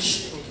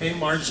 1-inch, okay,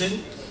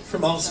 margin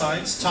from all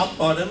sides, top,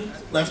 bottom,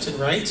 left, and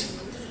right.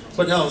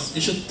 What else?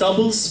 You should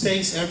double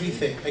space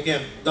everything.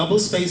 Again, double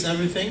space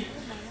everything,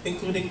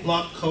 including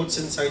block quotes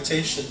and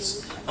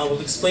citations. I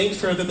will explain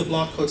further the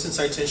block quotes and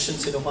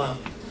citations in a while.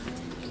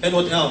 And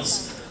what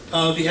else?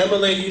 The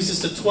MLA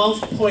uses the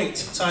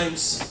 12-point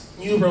times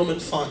New Roman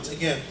font.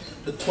 Again,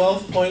 the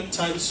 12-point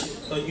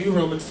times New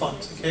Roman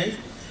font. Okay.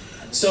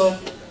 So,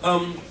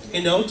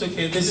 a note.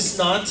 Okay, this is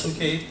not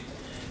okay.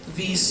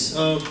 These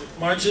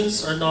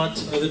margins are not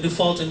the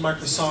default in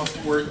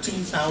Microsoft Word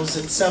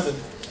 2007.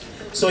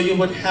 So you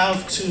would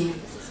have to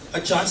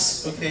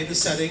adjust, okay, the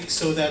settings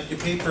so that your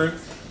paper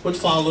would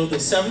follow the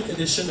 7th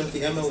edition of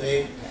the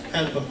MLA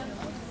handbook.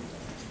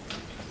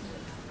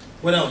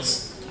 What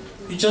else?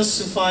 You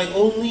justify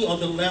only on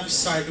the left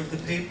side of the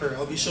paper.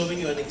 I'll be showing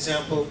you an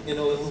example in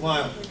a little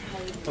while.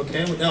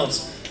 Okay, what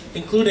else?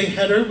 Include a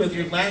header with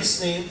your last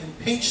name and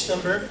page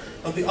number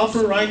on the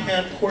upper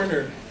right-hand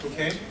corner,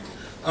 okay,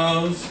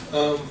 of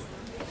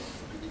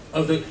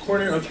the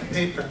corner of your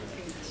paper,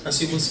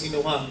 as you will see in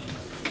a while.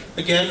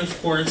 Again, of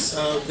course,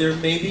 there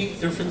may be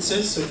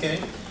differences,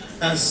 okay,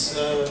 as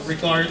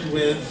regard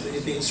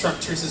with the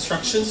instructor's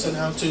instructions on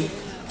how to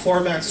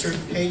format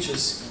certain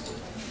pages.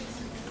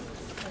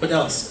 What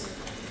else?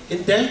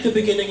 Indent the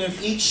beginning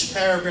of each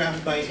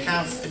paragraph by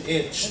 ½ an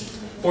inch,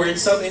 or in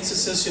some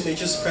instances you may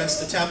just press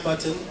the tab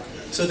button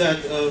so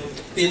that the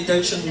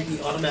indentation will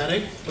be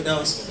automatic. What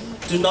else?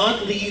 Do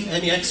not leave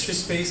any extra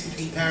space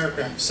between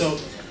paragraphs. So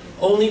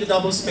only the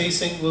double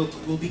spacing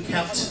will be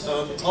kept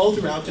all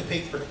throughout the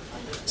paper.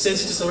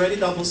 Since it is already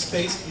double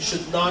spaced, you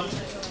should not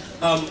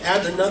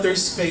add another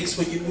space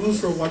when you move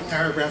from one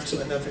paragraph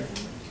to another.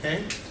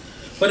 Okay?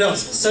 What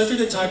else? Center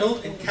the title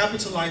and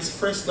capitalize the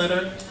first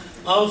letter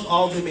of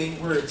all the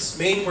main words.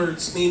 Main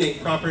words meaning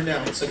proper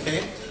nouns,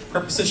 okay?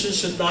 Prepositions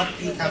should not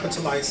be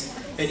capitalized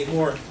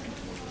anymore.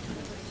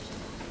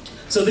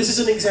 So this is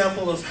an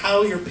example of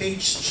how your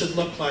page should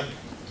look like.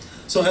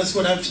 So as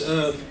what I've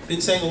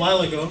been saying a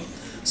while ago,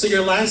 so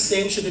your last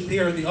name should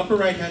appear in the upper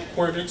right-hand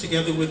corner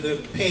together with the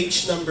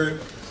page number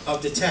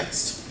of the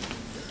text.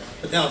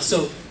 But now,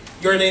 so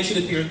your name should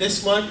appear in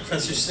this one,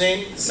 professor's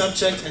name,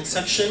 subject and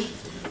section,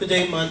 the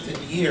day, month, and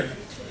the year.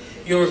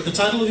 The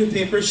title of your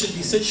paper should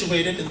be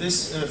situated in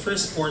this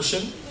first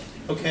portion,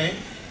 okay?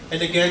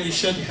 And again, you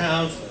should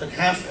have a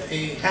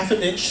half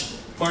an inch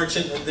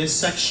margin on this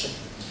section.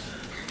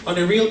 On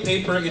a real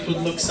paper, it would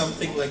look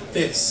something like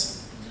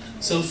this.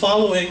 So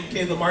following,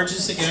 okay, the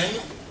margins again,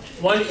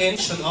 1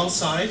 inch on all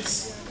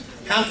sides,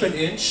 half an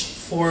inch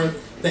for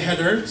the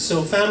header,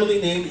 so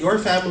family name, your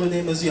family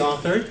name as the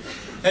author,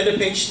 and a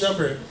page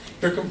number.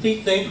 Your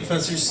complete name,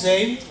 professor's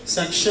name,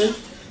 section,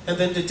 and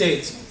then the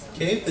date.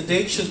 Okay, the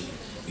date should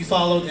be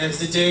followed as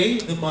the day,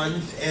 the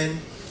month, and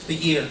the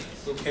year.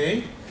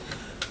 Okay,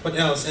 what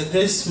else? And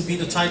this would be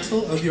the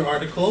title of your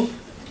article.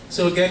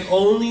 So again,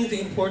 only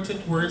the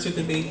important words or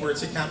the main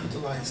words are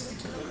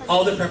capitalized.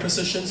 All the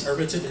prepositions are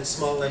written in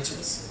small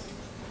letters.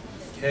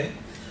 Okay,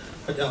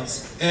 what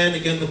else? And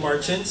again, the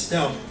margins.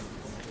 Now,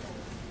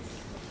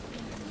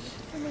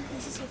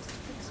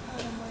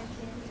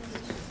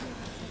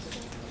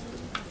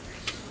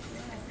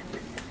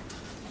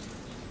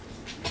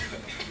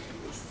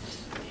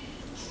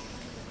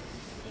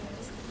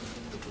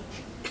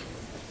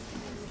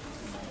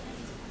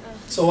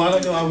 so a while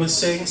ago I was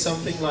saying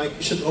something like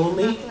you should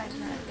only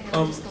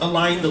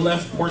align the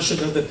left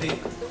portion of the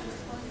paper.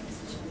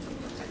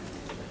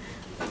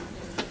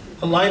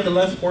 Align the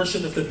left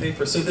portion of the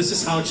paper. So this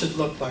is how it should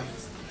look like.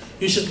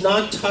 You should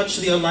not touch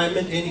the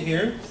alignment in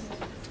here.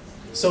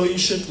 So you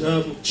should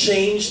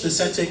change the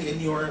setting in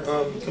your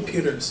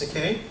computers,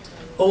 okay?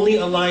 Only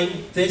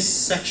align this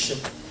section,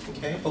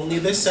 okay? Only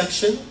this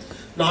section,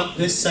 not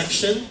this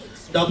section.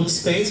 Double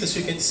space, as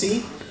you can see.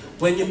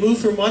 When you move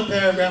from one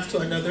paragraph to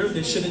another,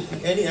 there shouldn't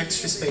be any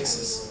extra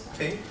spaces,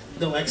 okay?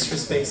 No extra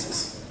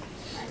spaces.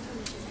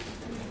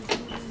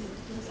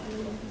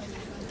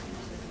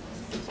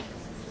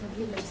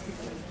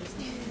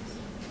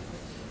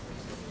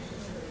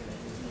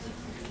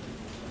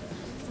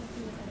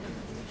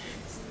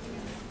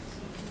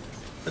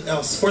 What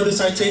else? For the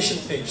citation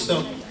page,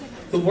 so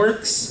the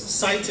works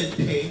cited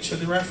page or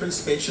the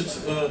reference page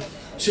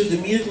should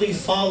immediately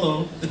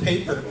follow the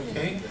paper,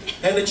 okay?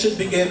 And it should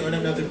begin on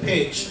another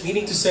page,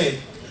 meaning to say,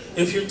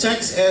 if your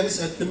text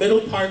ends at the middle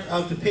part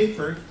of the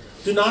paper,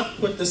 do not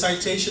put the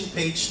citation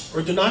page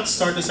or do not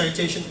start the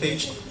citation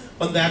page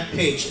on that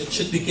page. It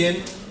should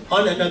begin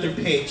on another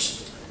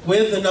page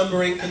with the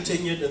numbering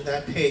continued on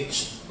that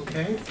page,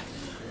 okay?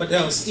 What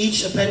else?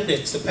 Each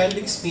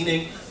appendix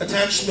meaning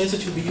attachments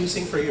that you'll be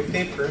using for your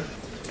paper,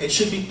 it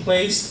should be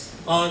placed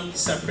on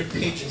separate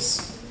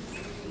pages.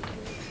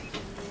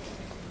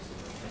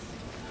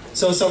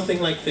 So something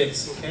like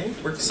this, okay?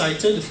 Works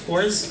cited, of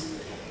course,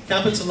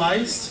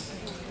 capitalized,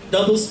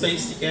 double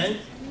spaced again,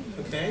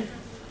 okay?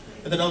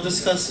 And then I'll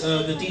discuss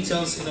the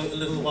details in a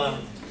little while.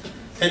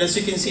 And as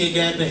you can see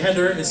again, the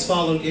header is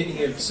followed in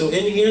here. So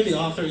in here, the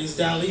author is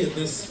Dali, and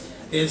this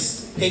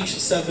is page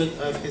 7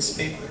 of his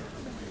paper,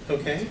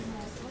 okay?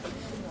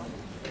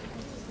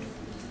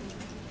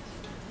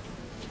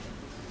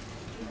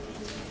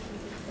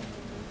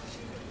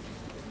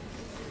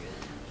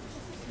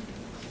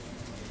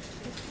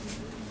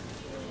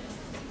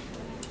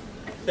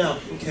 Now,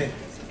 okay,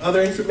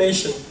 other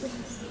information.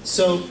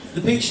 So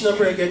the page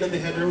number again in the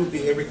header would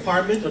be a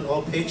requirement on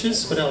all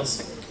pages. What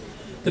else?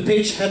 The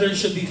page header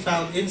should be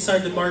found inside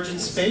the margin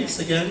space.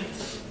 Again,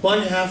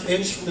 1/2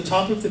 inch from the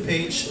top of the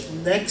page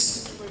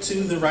next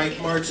to the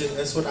right margin,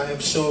 as what I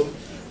have shown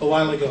a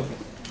while ago.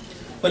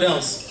 What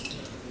else?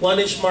 1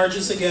 inch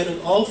margins again on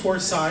all 4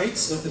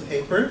 sides of the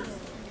paper.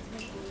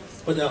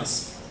 What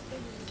else?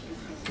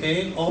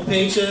 Okay, all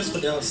pages.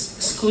 What else?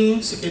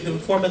 Excludes, okay, the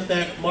format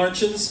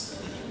margins.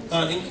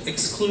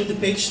 Exclude the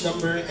page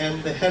number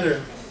and the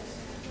header.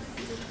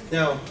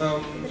 Now,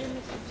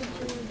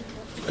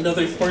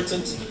 another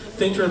important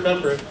thing to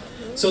remember.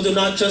 So do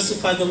not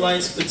justify the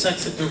lines of the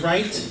text at the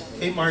right,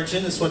 okay,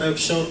 margin is what I've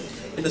shown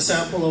in the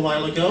sample a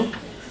while ago.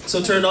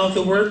 So turn off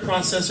the word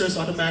processor's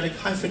automatic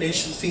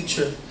hyphenation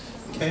feature,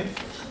 okay?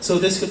 So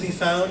this could be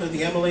found in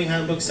the MLA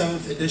Handbook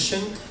 7th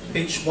edition,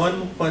 page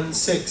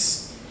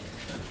 116.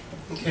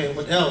 Okay,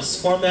 what else?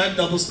 Format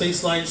double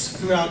space lines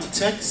throughout the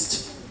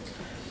text.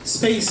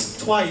 Space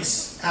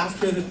twice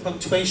after the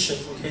punctuation,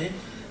 okay,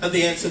 at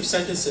the ends of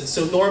sentences.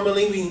 So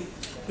normally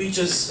we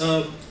just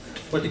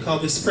what they call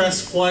this,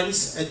 press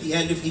once at the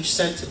end of each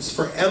sentence.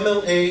 For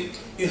MLA,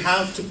 you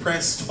have to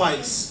press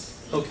twice,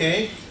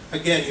 okay?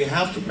 Again, you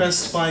have to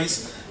press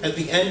twice at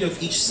the end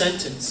of each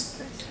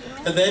sentence.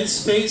 And then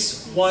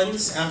space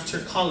once after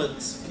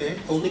colons, okay?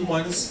 Only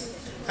once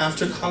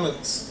after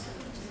colons.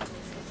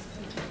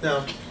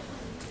 Now,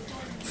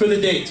 for the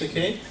date,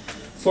 okay?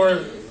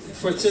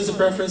 Since the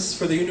preference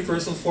for the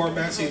universal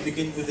format, so you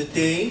begin with the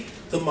day,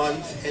 the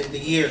month, and the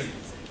year.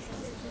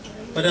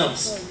 What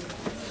else?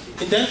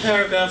 Indent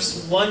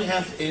paragraphs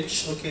 1/2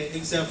 inch, okay,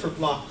 except for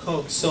block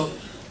quotes. So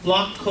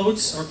block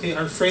quotes, okay,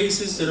 are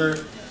phrases that are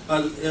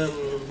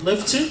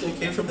lifted,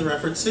 okay, from the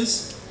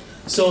references.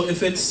 So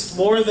if it's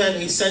more than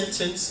a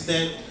sentence,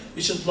 then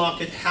you should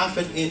block it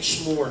 1/2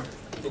 inch more,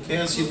 okay,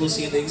 as you will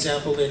see in the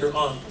example later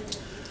on,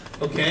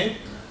 okay.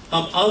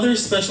 Other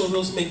special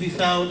rules may be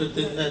found at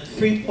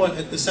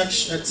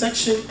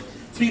section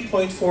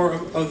 3.4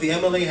 of the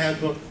MLA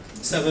Handbook,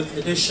 7th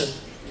edition.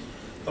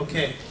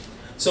 Okay,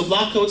 so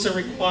block quotes are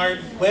required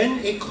when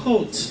a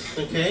quote,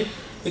 okay,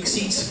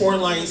 exceeds 4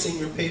 lines in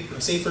your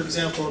paper. Say, for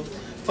example,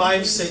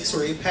 5, 6,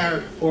 or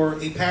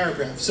a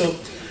paragraph. So,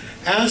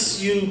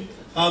 as you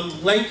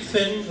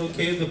lengthen,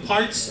 okay, the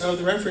parts of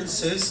the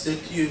references that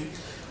you,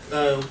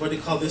 what do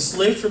you call this,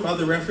 lift from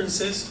other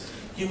references,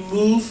 you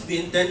move the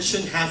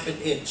indentation 1/2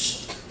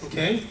 inch,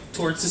 okay,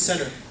 towards the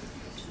center.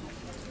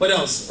 What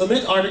else?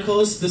 Omit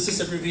articles, business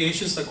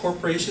abbreviations like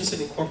corporations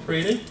and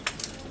incorporated.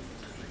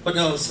 What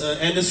else?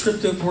 And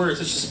descriptive words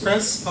such as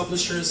press,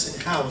 publishers,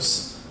 and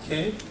house,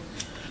 okay?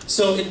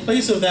 So in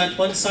place of that,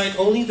 one side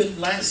only the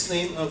last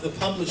name of the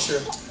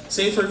publisher.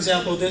 Say, for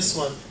example, this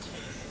one.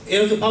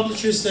 If the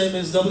publisher's name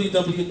is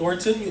W.W.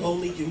 Norton, you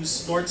only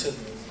use Norton.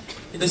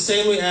 In the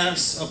same way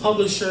as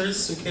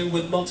publishers, okay,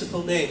 with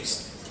multiple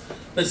names.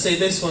 Let's say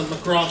this one,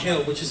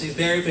 McGraw-Hill, which is a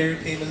very, very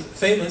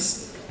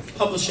famous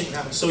publishing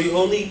house. So you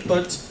only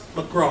put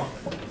McGraw,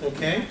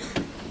 okay?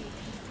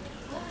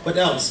 What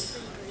else?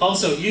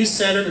 Also, use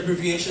standard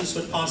abbreviations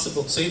when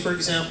possible. Say, for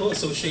example,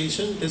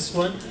 association, this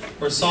one,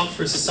 or SOC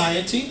for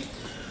society.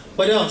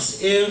 What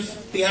else?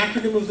 If the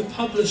acronym of the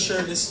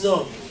publisher is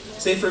known,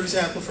 say, for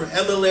example, for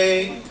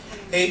MLA,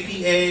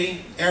 APA,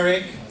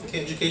 ERIC,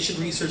 okay,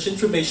 Education Research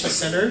Information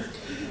Center,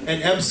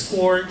 and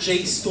EBSCOR,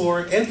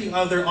 JSTOR, and the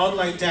other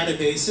online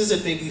databases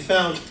that may be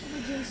found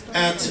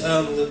at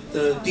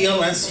the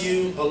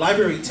DLSU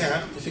library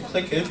tab, if you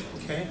click it,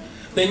 okay,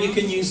 then you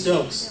can use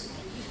those.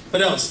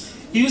 What else?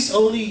 Use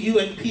only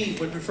UNP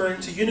when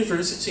referring to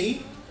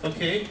university,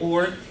 okay,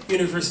 or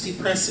university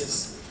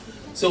presses.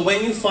 So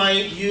when you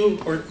find U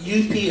or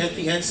UP at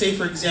the end, say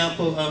for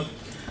example, of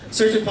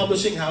certain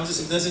publishing houses,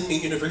 it doesn't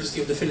mean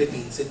University of the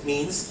Philippines. It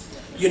means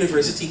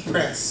University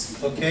Press,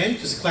 okay?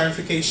 Just a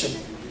clarification.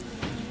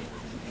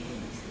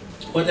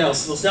 What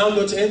else? Let's now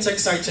go to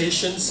in-text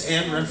citations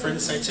and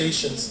reference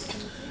citations.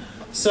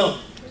 So,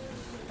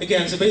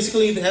 again, so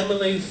basically the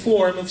MLA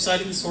form of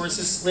citing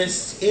sources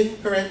lists in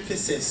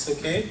parentheses,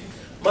 okay?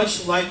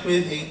 Much like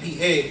with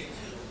APA,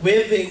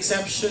 with the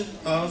exception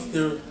of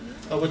the,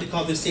 what do you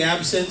call this, the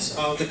absence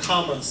of the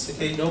commas,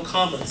 okay? No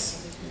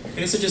commas.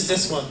 Okay, so just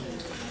this one.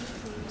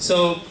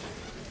 So,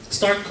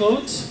 start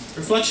quote,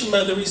 reflection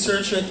by the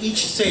researcher at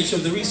each stage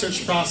of the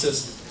research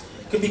process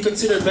can be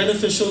considered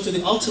beneficial to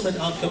the ultimate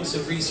outcomes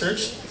of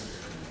research.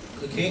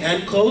 Okay,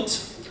 end quote,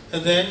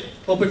 and then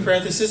open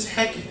parenthesis,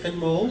 heck and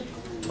mole,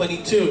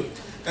 22.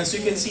 As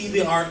you can see,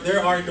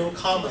 there are no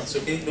commas,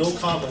 okay, no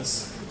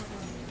commas.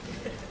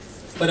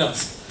 What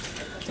else?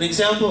 An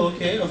example,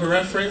 okay, of a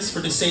reference for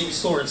the same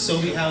source. So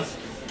we have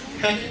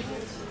Heck,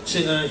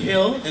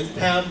 Hill, and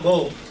Pam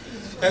Mo.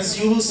 As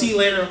you will see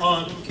later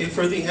on, okay,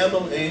 for the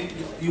MLA,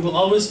 you will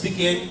always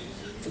begin,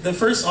 the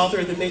first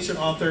author, the major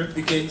author,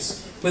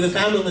 begins with the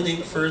family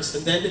name first,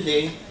 and then the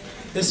name,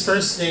 his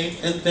first name,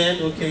 and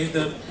then, okay,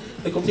 the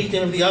complete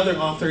name of the other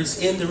authors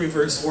in the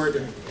reverse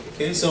order.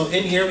 Okay, so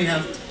in here we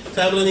have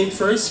family name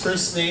first,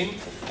 first name,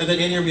 and then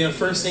in here we have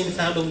first name,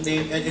 family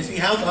name, and if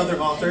you have other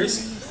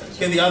authors,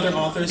 okay, the other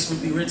authors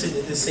would be written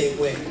in the same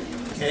way.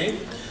 Okay,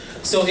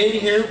 so in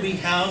here we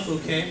have,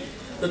 okay,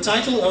 the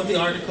title of the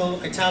article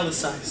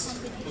italicized,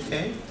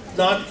 okay,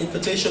 not in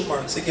quotation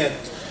marks, again,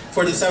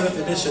 for the 7th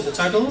edition. The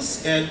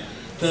titles and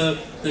the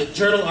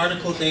journal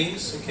article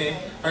names, okay,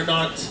 are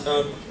not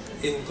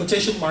in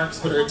quotation marks,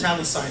 but are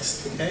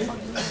italicized, okay?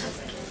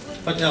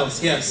 What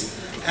else? Yes,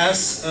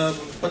 as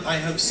what I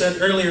have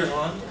said earlier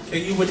on, okay,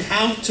 you would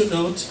have to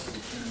note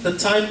the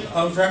type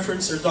of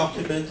reference or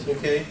document,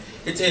 okay,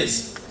 it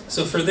is.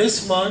 So for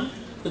this one,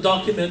 the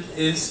document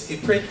is a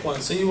print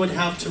one, so you would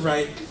have to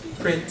write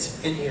print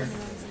in here.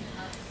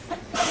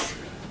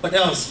 What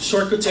else?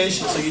 Short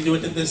quotation, so you do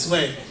it in this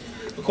way.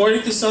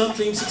 According to some,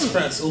 dreams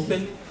express,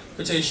 open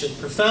quotation,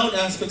 profound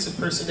aspects of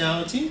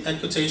personality, and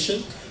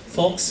quotation,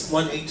 Folks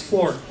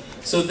 184.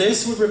 So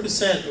this would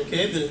represent,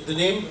 okay, the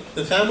name,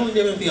 the family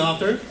name of the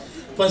author,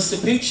 plus the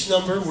page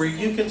number where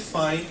you can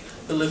find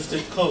the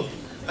lifted quote.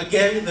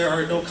 Again, there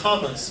are no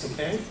commas,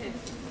 okay?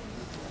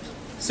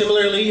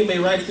 Similarly, you may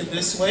write it in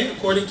this way.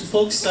 According to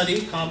folk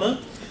study, comma,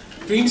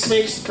 dreams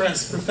may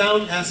express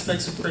profound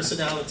aspects of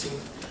personality.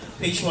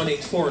 page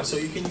 184. So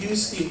you can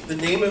use the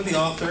name of the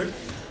author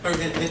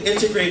and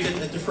integrate it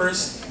at the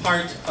first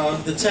part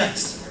of the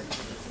text.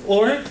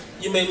 Or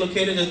you may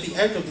locate it at the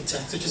end of the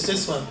text, such as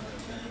this one.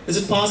 Is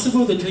it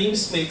possible that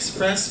dreams may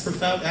express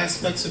profound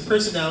aspects of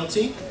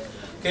personality?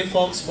 Okay,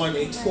 Faults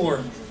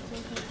 184.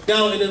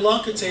 Now, in a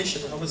long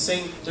quotation, I was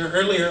saying there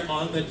earlier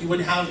on that you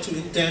would have to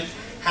indent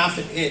half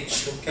an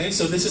inch. Okay,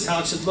 so this is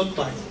how it should look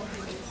like.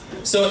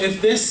 So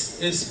if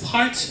this is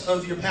part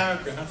of your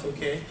paragraph,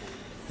 okay,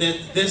 then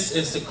this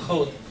is the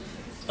code.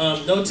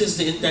 Notice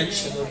the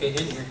indentation, okay,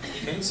 in here.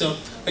 Okay, so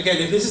again,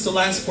 if this is the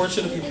last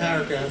portion of your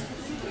paragraph,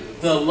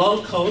 the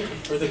long code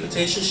or the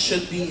quotation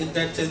should be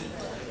indented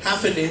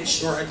half an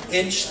inch or an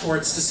inch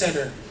towards the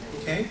center.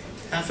 Okay,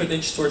 half an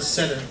inch towards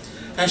the center,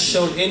 as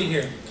shown in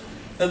here.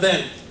 And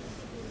then,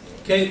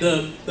 okay,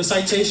 the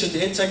citation,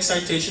 the in-text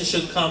citation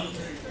should come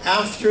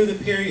after the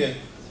period.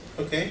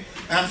 Okay,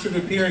 after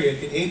the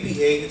period in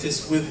APA, it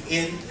is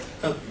within.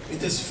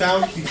 It is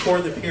found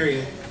before the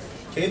period.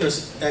 Okay,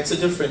 that's a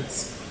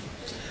difference.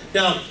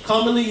 Now,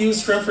 commonly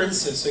used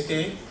references.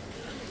 Okay,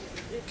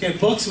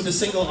 books with a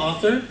single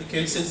author.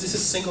 Okay, since this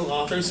is a single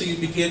author, so you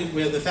begin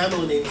with the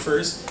family name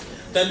first,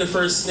 then the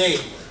first name.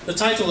 The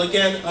title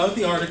again of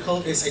the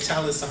article is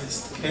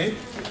italicized. Okay,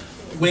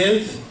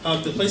 with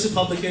the place of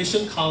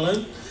publication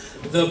colon,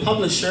 the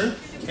publisher.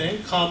 Okay,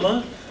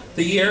 comma,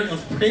 the year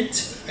of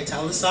print,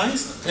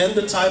 italicized, and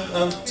the type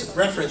of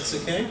reference.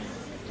 Okay,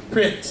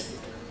 print.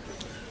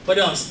 What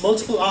else?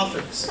 Multiple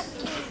authors.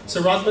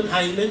 So Rodman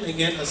Hyman,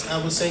 again, as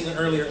I was saying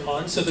earlier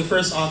on, so the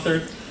first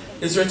author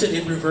is written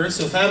in reverse,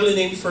 so family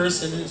name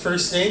first and then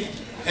first name,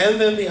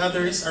 and then the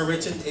others are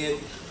written in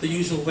the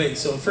usual way.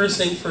 So first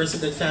name first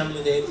and then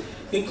family name,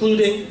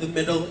 including the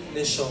middle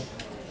initial,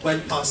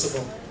 when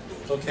possible.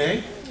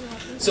 Okay?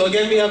 So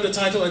again, we have the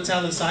title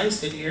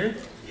italicized in here,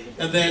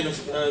 and then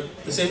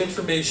the same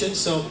information.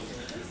 So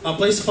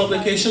place of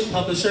publication,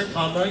 publisher,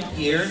 comma,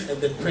 year,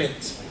 and then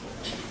print.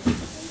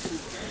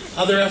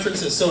 Other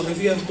references. So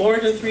if you have more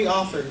than 3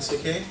 authors,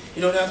 okay,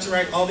 you don't have to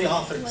write all the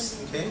authors,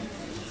 okay?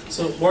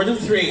 So more than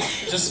 3,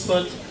 just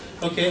put,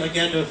 okay,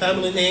 again, the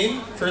family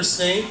name, first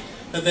name,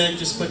 and then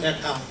just put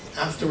FL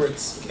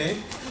afterwards, okay?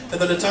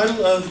 And then the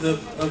title of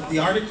the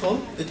article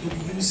that you'll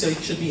be using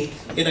should be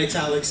in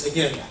italics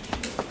again.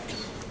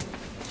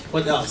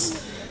 What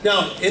else?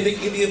 Now, in the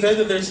event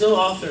that there's no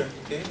author,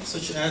 okay,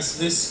 such as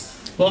this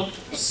book,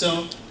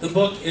 so the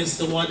book is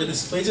the one that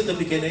is placed at the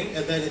beginning,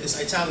 and then it is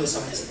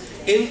italicized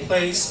in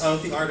place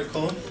of the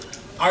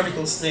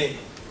article's name.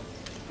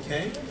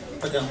 Okay?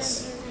 What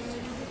else?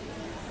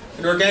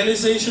 An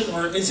organization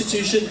or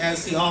institution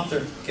as the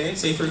author. Okay?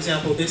 Say for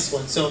example this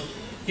one. So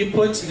you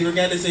put the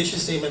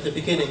organization's name at the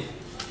beginning.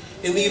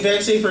 In the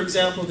event, say for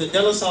example, that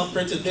De La Salle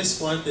printed this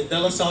one, the De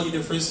La Salle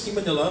University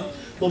Manila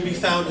will be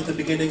found at the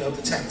beginning of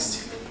the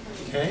text.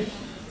 Okay?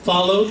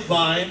 Followed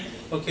by,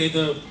 okay,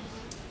 the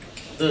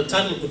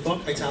title of the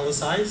book,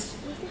 italicized,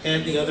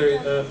 and the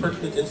other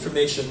pertinent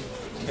information.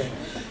 Okay.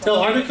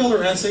 Now, article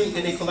or essay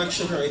in a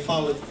collection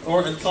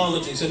or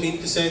anthology. So I mean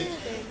to say,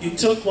 you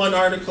took one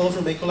article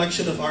from a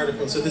collection of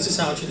articles. So this is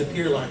how it should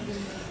appear like.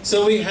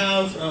 So we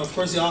have, of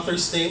course, the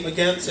author's name.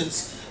 Again,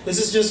 since this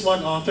is just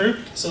one author,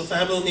 so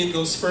family name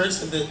goes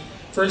first, and then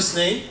first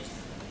name.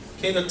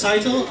 Okay, the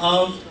title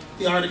of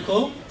the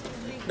article.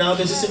 Now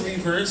this is in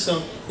reverse,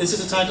 so this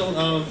is the title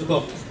of the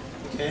book.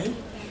 Okay.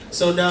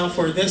 So now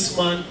for this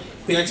one,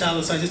 we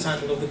italicize the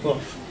title of the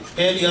book.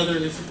 And the other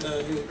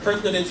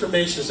pertinent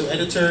information, so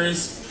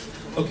editors,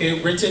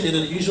 okay, written in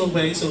the usual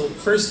way, so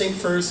first name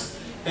first,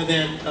 and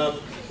then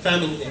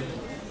family name.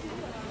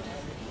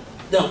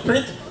 Now,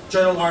 print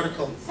journal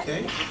article,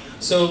 okay?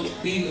 So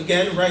we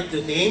again write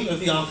the name of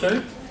the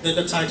author, then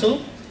the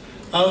title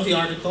of the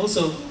article.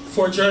 So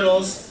for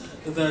journals,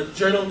 the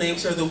journal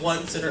names are the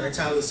ones that are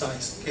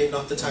italicized, okay,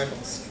 not the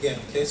titles, again,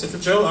 okay? So for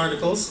journal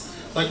articles,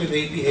 like with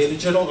APA, the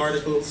journal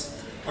articles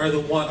are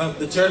the one,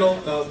 the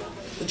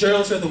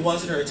journals are the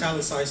ones that are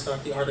italicized,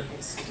 not the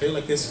articles. Okay,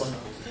 like this one.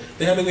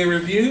 The Hemingway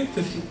Review,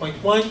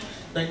 15.1,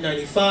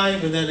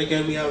 995, and then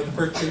again we have the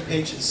pertinent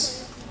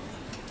pages.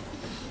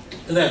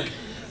 And then,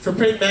 for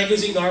print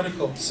magazine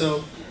article,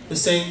 so the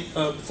same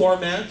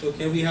format,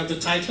 okay, we have the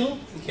title,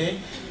 okay,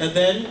 and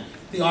then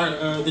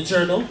the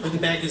journal or the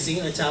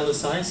magazine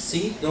italicized,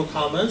 see, no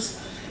commas,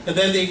 and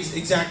then the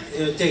exact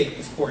date,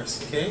 of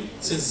course, okay,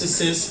 since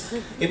this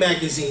is a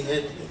magazine,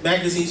 and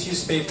magazines,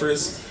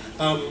 newspapers,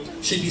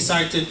 should be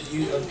cited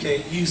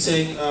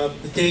using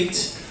the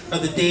date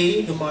of the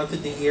day, the month,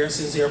 and the year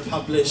since they are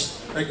published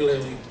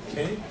regularly.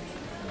 Okay.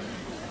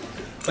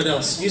 What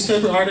else?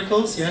 Newspaper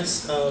articles,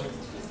 yes,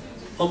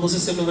 almost a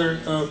similar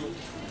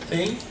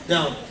thing.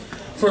 Now,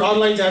 for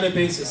online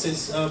databases,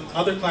 since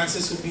other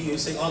classes will be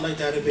using online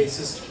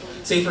databases,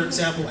 say for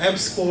example,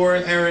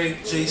 EBSCOR,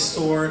 ERIC,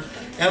 JSTOR,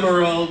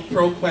 Emerald,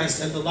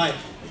 ProQuest, and the like.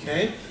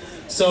 Okay.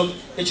 So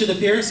it should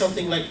appear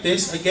something like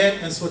this. Again,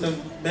 as what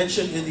I've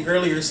mentioned in the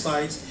earlier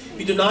slides,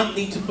 you do not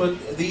need to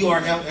put the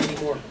URL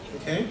anymore,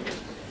 okay?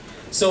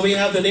 So we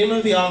have the name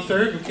of the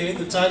author, okay,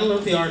 the title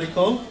of the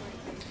article,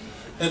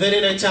 and then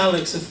in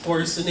italics, of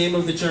course, the name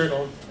of the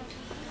journal.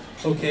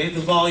 Okay, the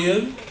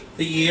volume,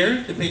 the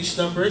year, the page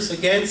numbers.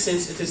 Again,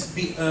 since it is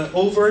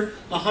over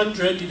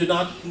 100, you do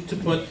not need to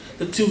put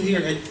the 2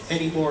 here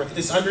anymore. It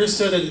is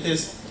understood that it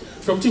is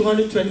from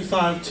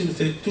 225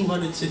 to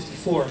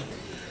 254.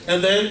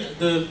 And then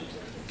the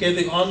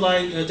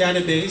online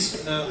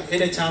database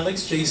in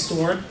italics,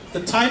 JSTOR,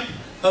 the type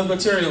of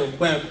material,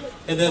 web,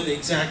 and then the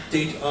exact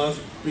date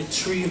of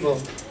retrieval.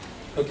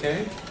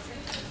 Okay,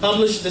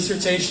 published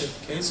dissertation.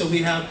 Okay, so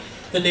we have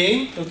the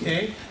name,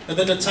 okay, and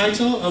then the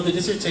title of the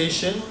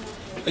dissertation,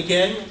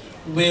 again,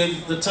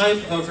 with the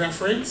type of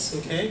reference,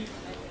 okay.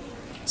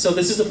 So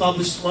this is the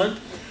published one,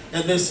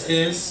 and this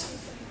is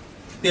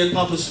the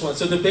unpublished one.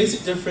 So the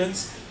basic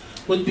difference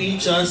would be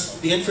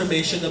just the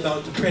information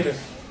about the printer,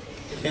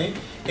 okay.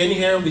 In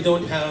here, we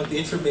don't have the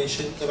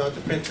information about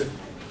the printer.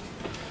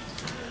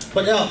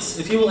 What else?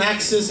 If you will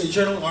access a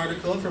journal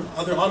article from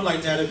other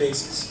online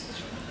databases,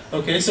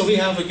 okay, so we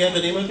have, again,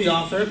 the name of the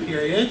author,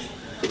 period.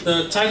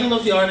 The title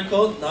of the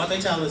article, not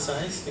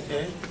italicized,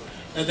 okay?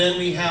 And then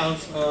we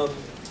have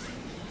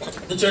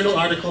the journal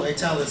article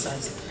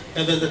italicized,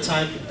 and then the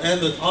type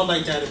and the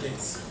online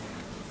database.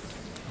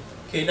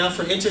 Okay, now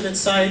for internet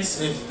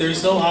sites, if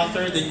there's no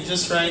author, then you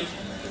just write,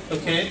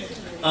 okay,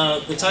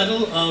 the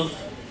title of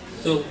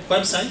the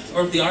website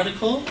or the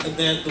article, and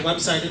then the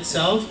website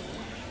itself,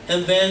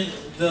 and then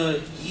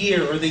the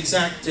year or the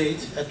exact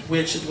date at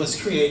which it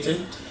was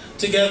created,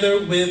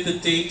 together with the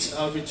date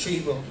of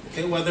retrieval.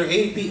 Okay, whether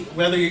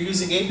you're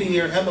using APA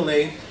or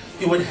MLA,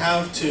 you would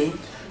have to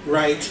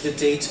write the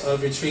date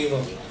of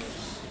retrieval.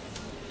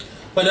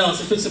 What else?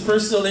 If it's a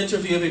personal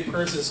interview of a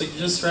person, so you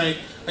just write,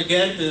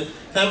 again, the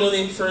family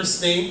name,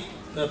 first name,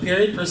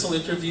 period, personal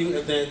interview,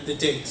 and then the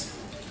date.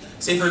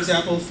 Say, for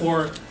example,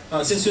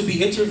 since you'll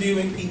be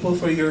interviewing people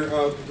for your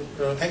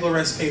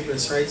Englres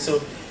papers, right?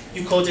 So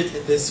you code it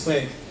in this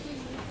way.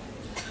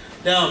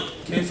 Now,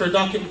 okay,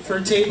 for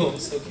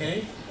tables,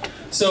 okay?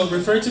 So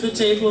refer to the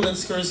table and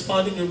its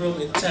corresponding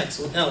numeral in text.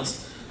 What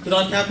else? Do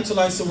not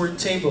capitalize the word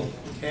table,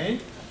 okay?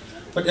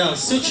 What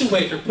else?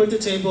 Situate or put the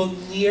table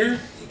near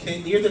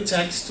the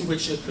text to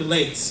which it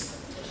relates.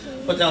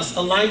 What else?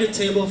 Align the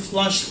table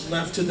flush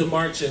left to the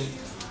margin,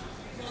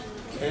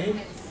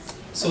 okay?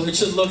 So it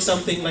should look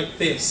something like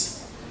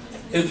this.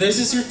 If this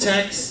is your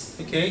text,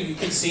 okay, you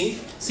can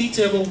see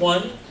table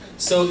 1,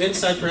 so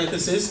inside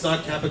parentheses,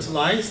 not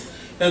capitalized.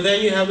 And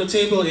then you have the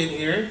table in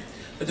here,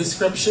 the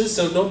description,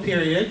 so no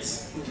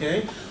periods,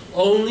 okay?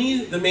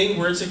 Only the main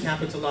words are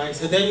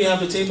capitalized. And then you have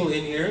the table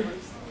in here,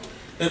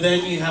 and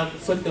then you have the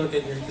footnote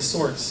in here, the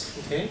source,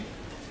 okay?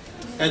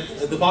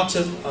 At the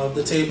bottom of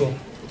the table,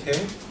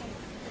 okay?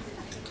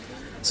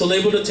 So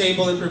label the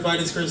table and provide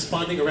its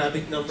corresponding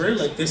Arabic number,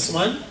 like this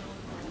one.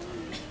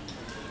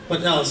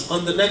 What else?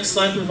 On the next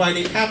line, provide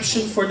a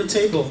caption for the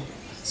table.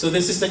 So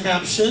this is the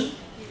caption,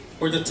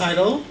 or the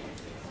title.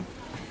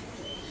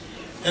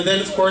 And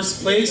then, of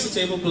course, place the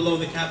table below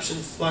the caption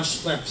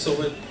flush left. So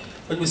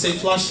when we say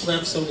flush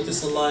left, so it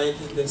is aligned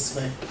in this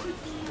way.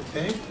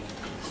 Okay?